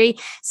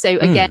GPT-3. So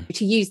again,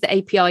 to use the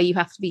API, you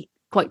have to be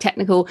quite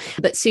technical,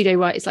 but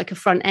Pseudo-Write is like a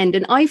front end.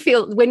 And I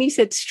feel, when you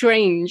said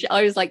strange,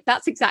 I was like,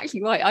 that's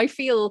exactly right. I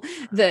feel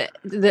that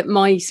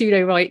my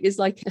Pseudo-Write is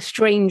like a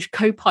strange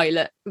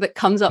co-pilot that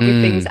comes up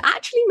with things that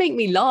actually make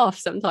me laugh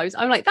sometimes.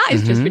 I'm like, that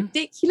is just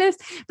ridiculous.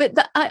 But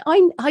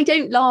I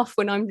don't laugh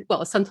when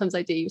sometimes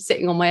I do,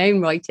 sitting on my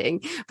own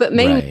writing, but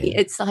mainly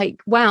it's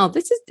like, wow,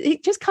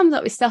 it just comes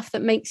up with stuff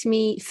that makes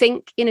me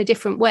think in a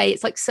different way.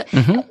 It's like,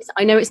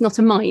 I know it's not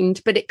a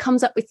mind, but it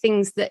comes up with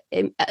things that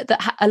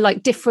are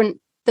like different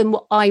than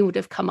what I would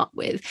have come up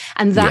with.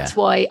 And that's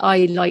why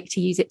I like to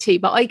use it too.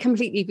 But I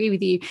completely agree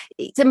with you.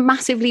 It's a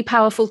massively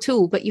powerful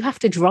tool, but you have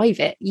to drive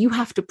it. You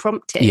have to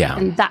prompt it. Yeah.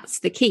 And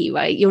that's the key,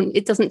 right?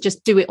 It doesn't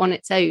just do it on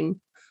its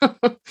own.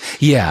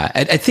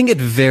 I think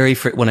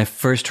when I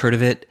first heard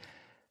of it,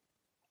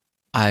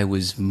 I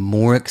was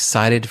more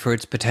excited for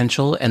its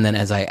potential. And then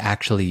as I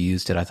actually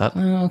used it, I thought,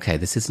 okay,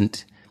 this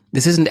isn't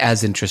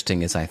as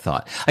interesting as I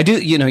thought. I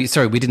do,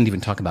 sorry, we didn't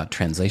even talk about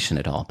translation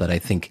at all, but I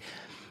think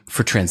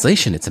for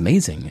translation, it's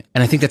amazing.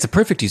 And I think that's a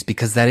perfect use,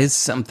 because that is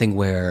something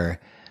where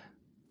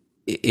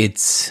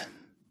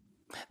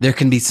there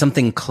can be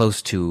something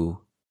close to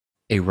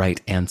a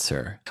right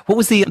answer. What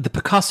was the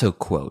Picasso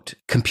quote?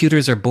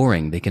 Computers are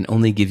boring. They can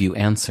only give you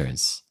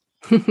answers.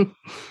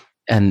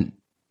 And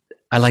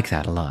I like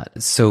that a lot.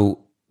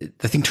 So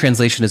I think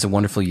translation is a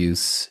wonderful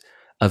use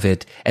of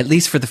it, at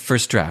least for the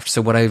first draft.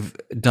 So what I've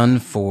done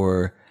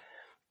for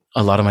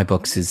a lot of my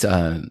books is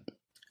I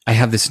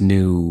have this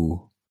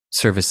new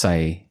service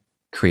I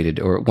created,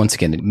 or once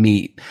again,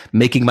 me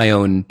making my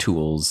own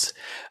tools.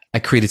 I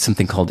created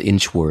something called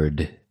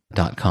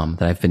inchword.com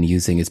that I've been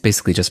using. It's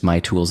basically just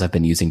my tools I've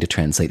been using to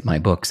translate my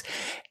books.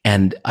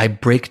 And I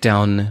break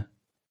down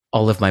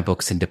all of my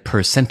books into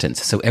per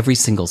sentence. So every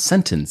single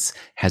sentence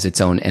has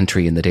its own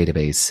entry in the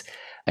database,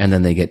 and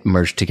then they get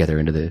merged together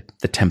into the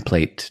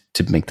template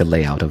to make the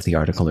layout of the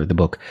article or the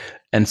book.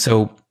 And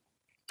so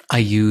I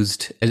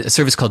used a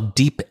service called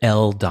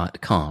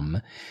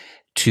deepl.com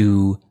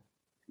to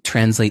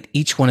translate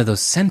each one of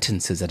those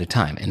sentences at a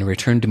time and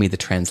return to me the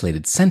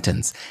translated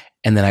sentence.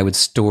 And then I would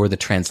store the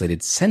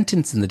translated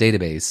sentence in the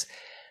database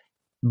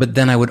But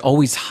then I would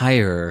always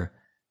hire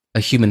a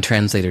human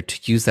translator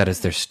to use that as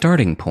their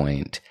starting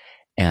point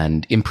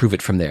and improve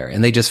it from there.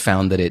 And they just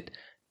found that it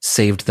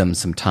saved them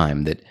some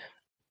time, that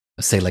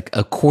say like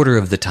a quarter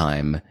of the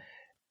time,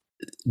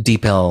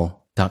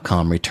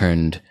 DeepL.com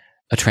returned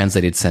a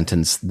translated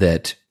sentence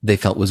that they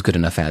felt was good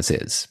enough as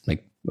is.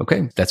 Like,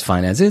 okay, that's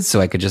fine as is. So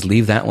I could just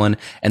leave that one,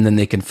 and then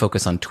they can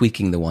focus on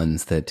tweaking the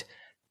ones that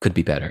could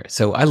be better.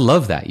 So I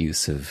love that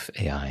use of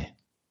AI.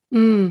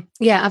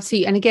 Yeah,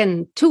 absolutely. And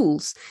again,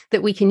 tools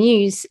that we can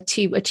use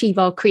to achieve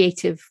our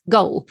creative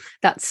goal.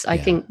 That's, I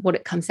think, what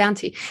it comes down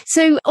to.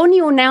 So on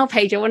your Now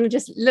page, I want to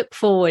just look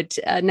forward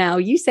now.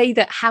 You say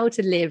that How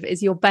to Live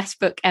is your best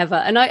book ever.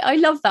 And I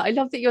love that. I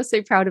love that you're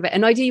so proud of it.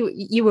 And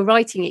you were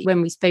writing it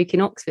when we spoke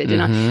in Oxford.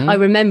 And I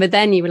remember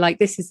then you were like,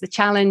 this is the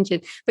challenge.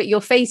 But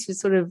your face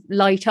was sort of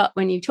light up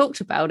when you talked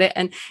about it.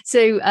 And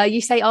so you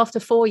say after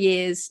 4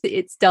 years,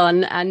 it's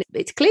done. And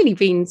it's clearly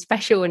been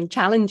special and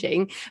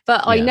challenging.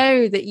 But I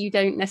know that you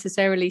don't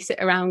necessarily sit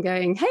around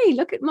going, hey,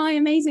 look at my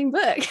amazing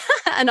book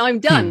and I'm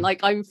done.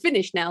 Like, I'm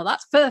finished now.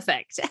 That's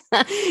perfect.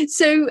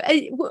 So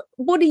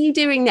what are you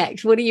doing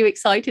next? What are you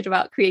excited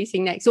about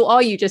creating next? Or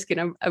are you just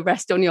going to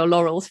rest on your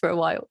laurels for a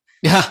while?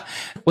 Yeah.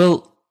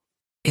 Well,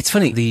 it's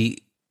funny.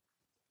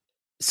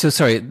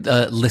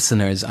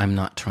 Listeners, I'm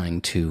not trying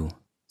to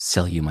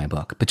sell you my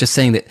book, but just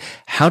saying that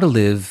How to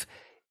Live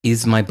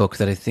is my book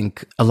that I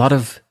think a lot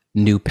of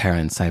new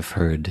parents I've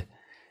heard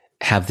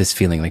have this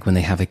feeling, like when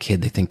they have a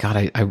kid, they think,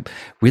 God, I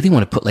really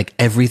want to put like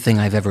everything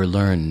I've ever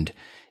learned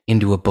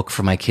into a book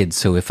for my kid.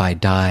 So if I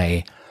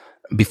die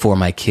before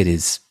my kid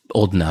is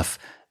old enough,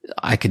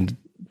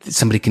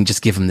 somebody can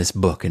just give him this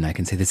book and I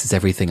can say, this is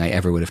everything I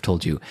ever would have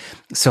told you.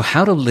 So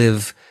How to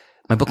Live,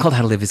 my book called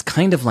How to Live, is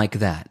kind of like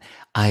that.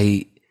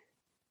 I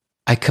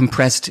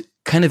compressed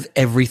kind of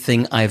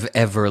everything I've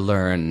ever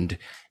learned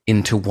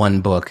into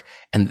one book.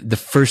 And the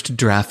first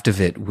draft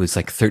of it was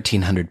like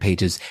 1,300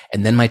 pages.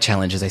 And then my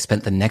challenge is I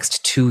spent the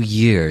next 2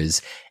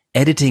 years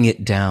editing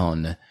it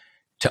down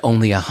to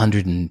only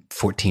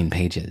 114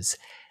 pages.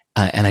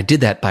 And I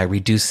did that by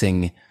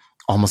reducing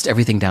almost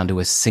everything down to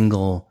a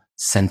single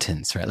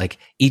sentence, right? Like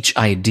each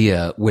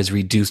idea was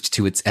reduced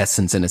to its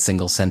essence in a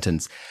single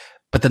sentence.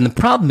 But then the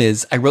problem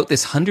is I wrote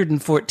this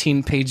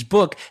 114 page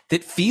book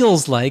that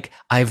feels like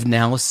I've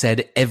now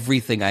said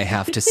everything I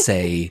have to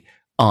say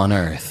on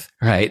earth,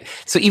 right?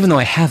 So even though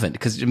I haven't,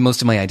 because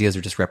most of my ideas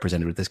are just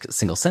represented with this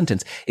single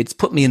sentence, it's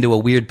put me into a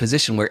weird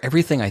position where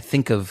everything I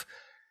think of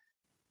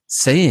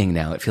saying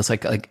now, it feels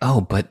like,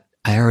 oh, but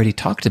I already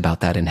talked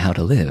about that in How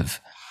to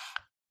Live,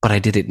 but I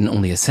did it in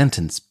only a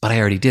sentence, but I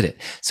already did it.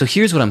 So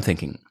here's what I'm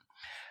thinking.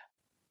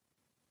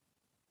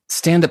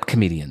 Stand-up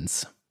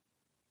comedians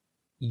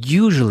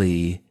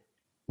usually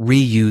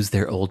reuse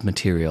their old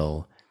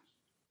material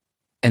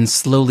and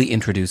slowly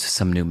introduce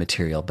some new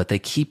material, but they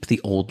keep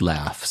the old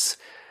laughs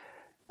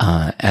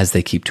as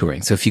they keep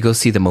touring. So if you go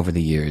see them over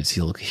the years,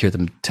 you'll hear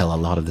them tell a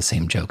lot of the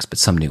same jokes, but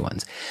some new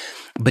ones.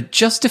 But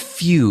just a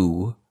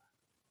few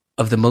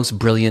of the most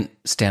brilliant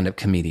stand-up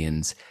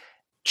comedians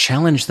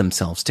challenge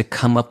themselves to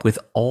come up with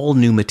all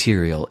new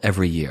material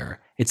every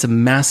year. It's a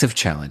massive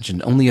challenge,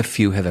 and only a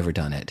few have ever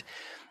done it.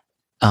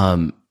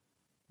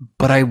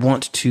 But I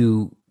want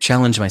to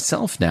challenge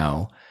myself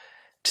now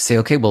to say,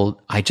 okay,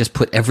 well, I just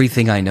put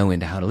everything I know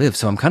into How to Live.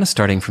 So I'm kind of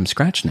starting from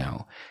scratch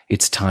now.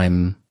 It's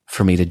time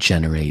for me to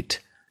generate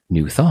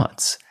new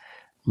thoughts,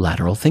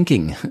 lateral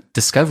thinking,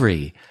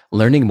 discovery,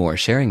 learning more,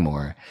 sharing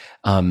more.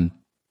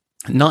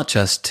 Not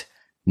just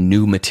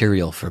new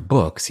material for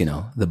books.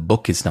 The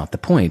book is not the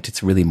point.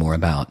 It's really more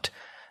about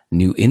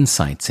new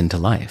insights into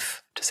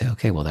life to say,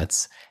 okay, well,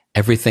 that's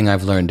everything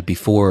I've learned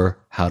before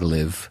How to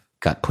Live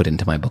got put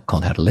into my book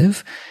called How to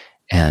Live.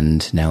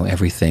 And now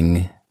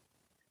everything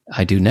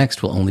I do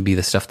next will only be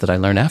the stuff that I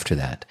learn after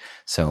that.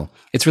 So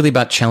it's really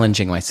about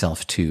challenging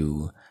myself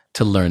to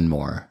learn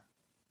more.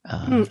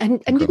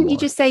 And didn't you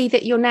just say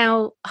that you're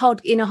now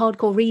in a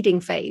hardcore reading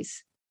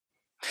phase?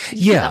 Did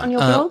you put that on your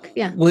blog?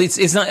 Yeah. Well,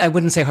 it's not, I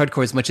wouldn't say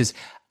hardcore as much as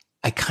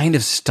I kind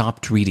of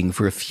stopped reading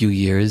for a few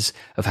years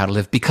of How to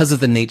Live because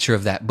of the nature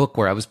of that book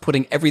where I was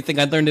putting everything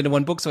I'd learned into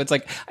one book. So it's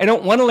like, I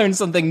don't want to learn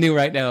something new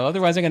right now.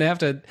 Otherwise, I'm going to have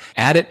to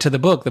add it to the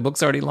book. The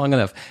book's already long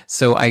enough.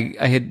 So I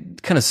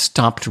had kind of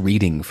stopped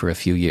reading for a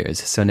few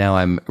years. So now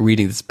I'm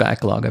reading this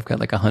backlog. I've got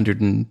like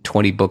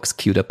 120 books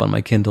queued up on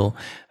my Kindle,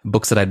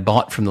 books that I'd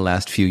bought from the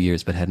last few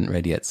years but hadn't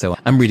read yet. So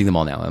I'm reading them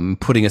all now. I'm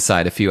putting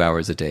aside a few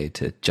hours a day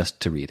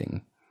to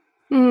reading.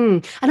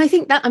 And I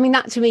think that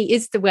to me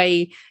is the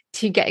way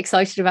to get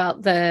excited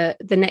about the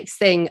next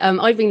thing.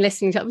 I've been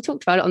listening to, we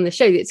talked about it on the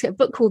show. It's a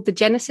book called The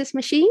Genesis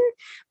Machine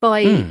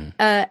by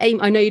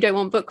AIM. I know you don't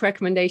want book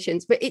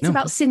recommendations, but it's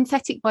about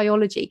synthetic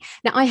biology.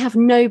 Now, I have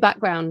no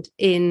background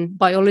in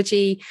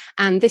biology,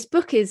 and this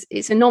book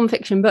it's a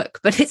non-fiction book,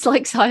 but it's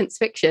like science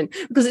fiction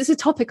because it's a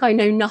topic I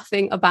know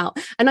nothing about.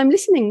 And I'm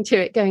listening to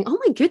it going, oh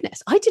my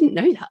goodness, I didn't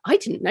know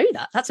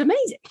that. That's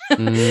amazing.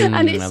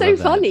 And it's so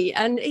funny.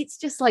 And it's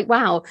just like,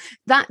 wow,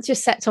 that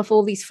just sets off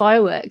all these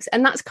fireworks.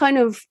 And that's kind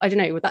of I don't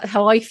know, that's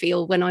how I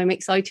feel when I'm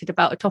excited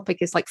about a topic.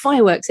 It's like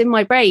fireworks in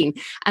my brain.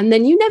 And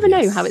then you never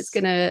know how it's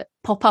going to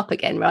pop up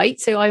again, right?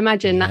 So I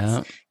imagine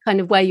that's kind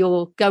of where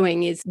you're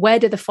going, is where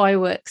do the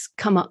fireworks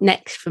come up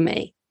next for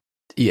me?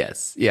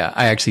 Yes. Yeah.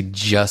 I actually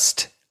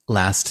just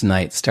last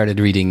night started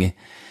reading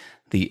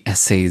the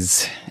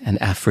essays and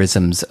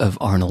aphorisms of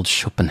Arnold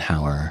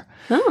Schopenhauer.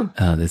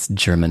 This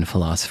German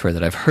philosopher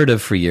that I've heard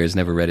of for years,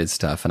 never read his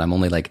stuff. And I'm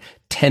only like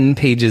 10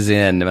 pages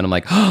in, and I'm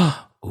like,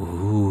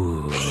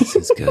 ooh, this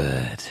is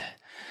good.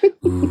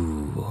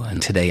 Ooh.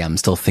 And today I'm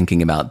still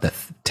thinking about the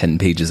 10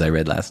 pages I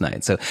read last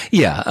night. So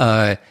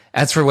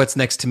as for what's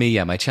next to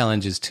me, my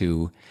challenge is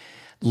to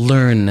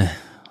learn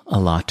a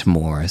lot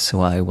more.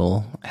 So I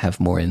will have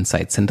more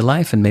insights into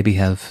life and maybe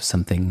have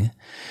something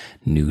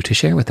new to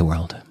share with the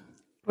world.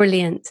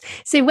 Brilliant.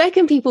 So where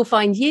can people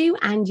find you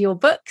and your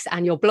books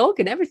and your blog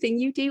and everything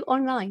you do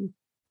online?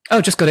 Oh,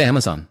 just go to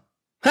Amazon.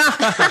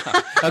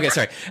 Okay,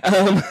 sorry.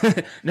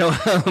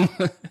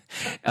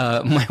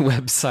 My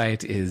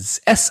website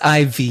is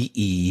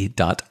sive.rs.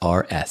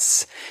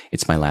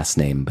 It's my last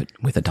name, but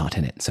with a dot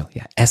in it. So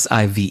yeah,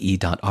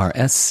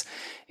 sive.rs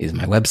is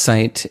my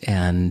website,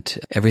 and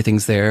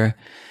everything's there.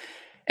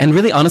 And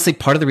really, honestly,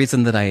 part of the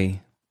reason that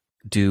I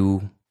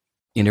do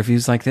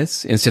interviews like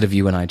this, instead of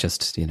you and I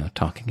just,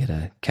 talking at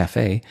a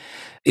cafe,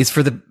 is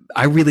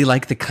I really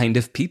like the kind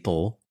of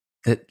people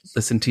that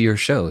listen to your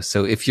show.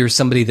 So if you're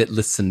somebody that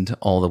listened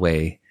all the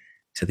way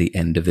to the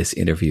end of this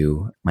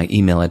interview, my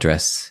email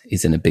address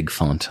is in a big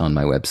font on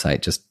my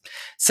website. Just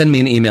send me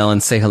an email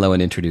and say hello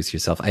and introduce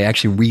yourself. I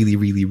actually really,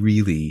 really,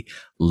 really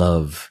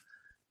love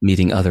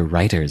meeting other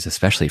writers,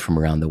 especially from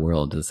around the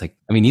world. It's like,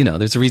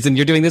 there's a reason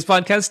you're doing this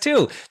podcast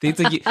too. It's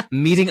like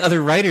meeting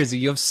other writers.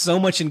 You have so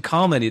much in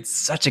common. It's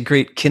such a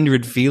great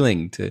kindred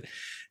feeling to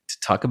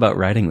talk about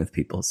writing with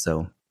people.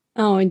 So,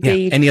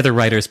 indeed. Any other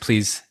writers,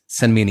 please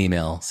send me an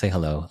email, say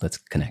hello, let's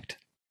connect.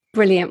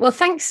 Brilliant. Well,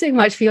 thanks so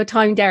much for your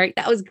time, Derek.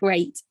 That was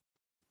great.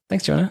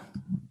 Thanks, Jonah.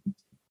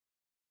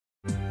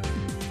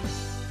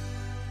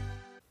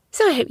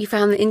 So I hope you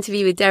found the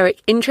interview with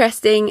Derek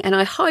interesting, and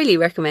I highly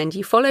recommend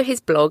you follow his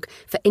blog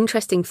for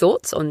interesting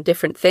thoughts on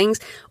different things.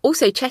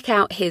 Also check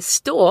out his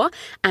store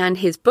and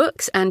his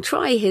books and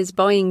try his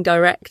buying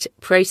direct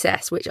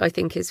process, which I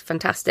think is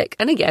fantastic.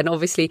 And again,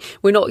 obviously,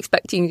 we're not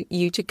expecting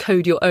you to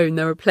code your own.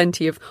 There are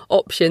plenty of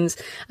options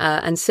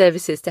and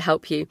services to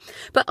help you.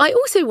 But I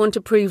also want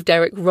to prove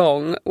Derek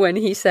wrong when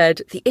he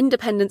said the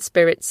independent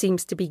spirit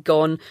seems to be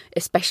gone,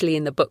 especially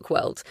in the book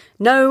world.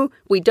 No,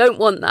 we don't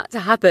want that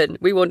to happen.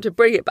 We want to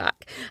bring it back.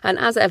 And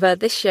as ever,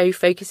 this show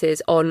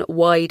focuses on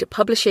wide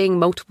publishing,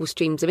 multiple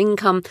streams of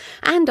income,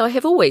 and I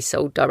have always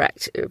sold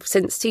direct.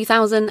 Since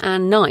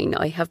 2009,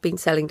 I have been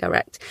selling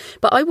direct.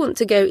 But I want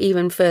to go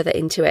even further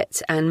into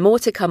it, and more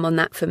to come on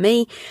that for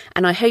me,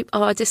 and I hope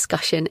our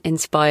discussion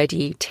inspired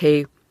you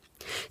too.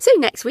 So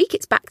next week,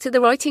 it's back to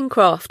the writing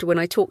craft when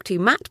I talk to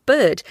Matt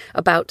Bird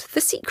about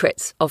the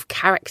secrets of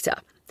character.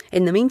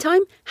 In the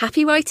meantime,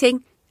 happy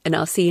writing, and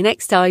I'll see you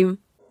next time.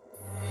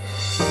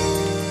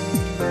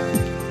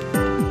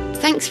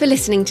 Thanks for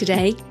listening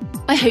today.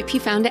 I hope you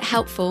found it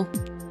helpful.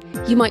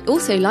 You might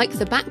also like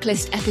the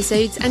backlist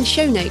episodes and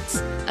show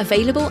notes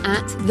available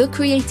at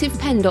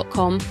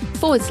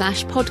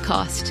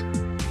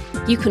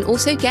thecreativepenn.com/podcast. You can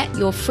also get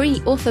your free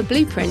author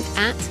blueprint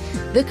at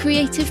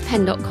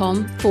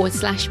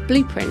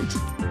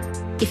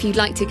thecreativepenn.com/blueprint. If you'd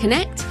like to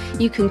connect,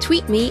 you can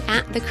tweet me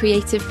at The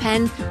Creative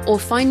Penn or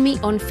find me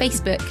on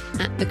Facebook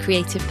at The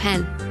Creative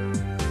Penn.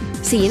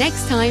 See you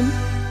next time.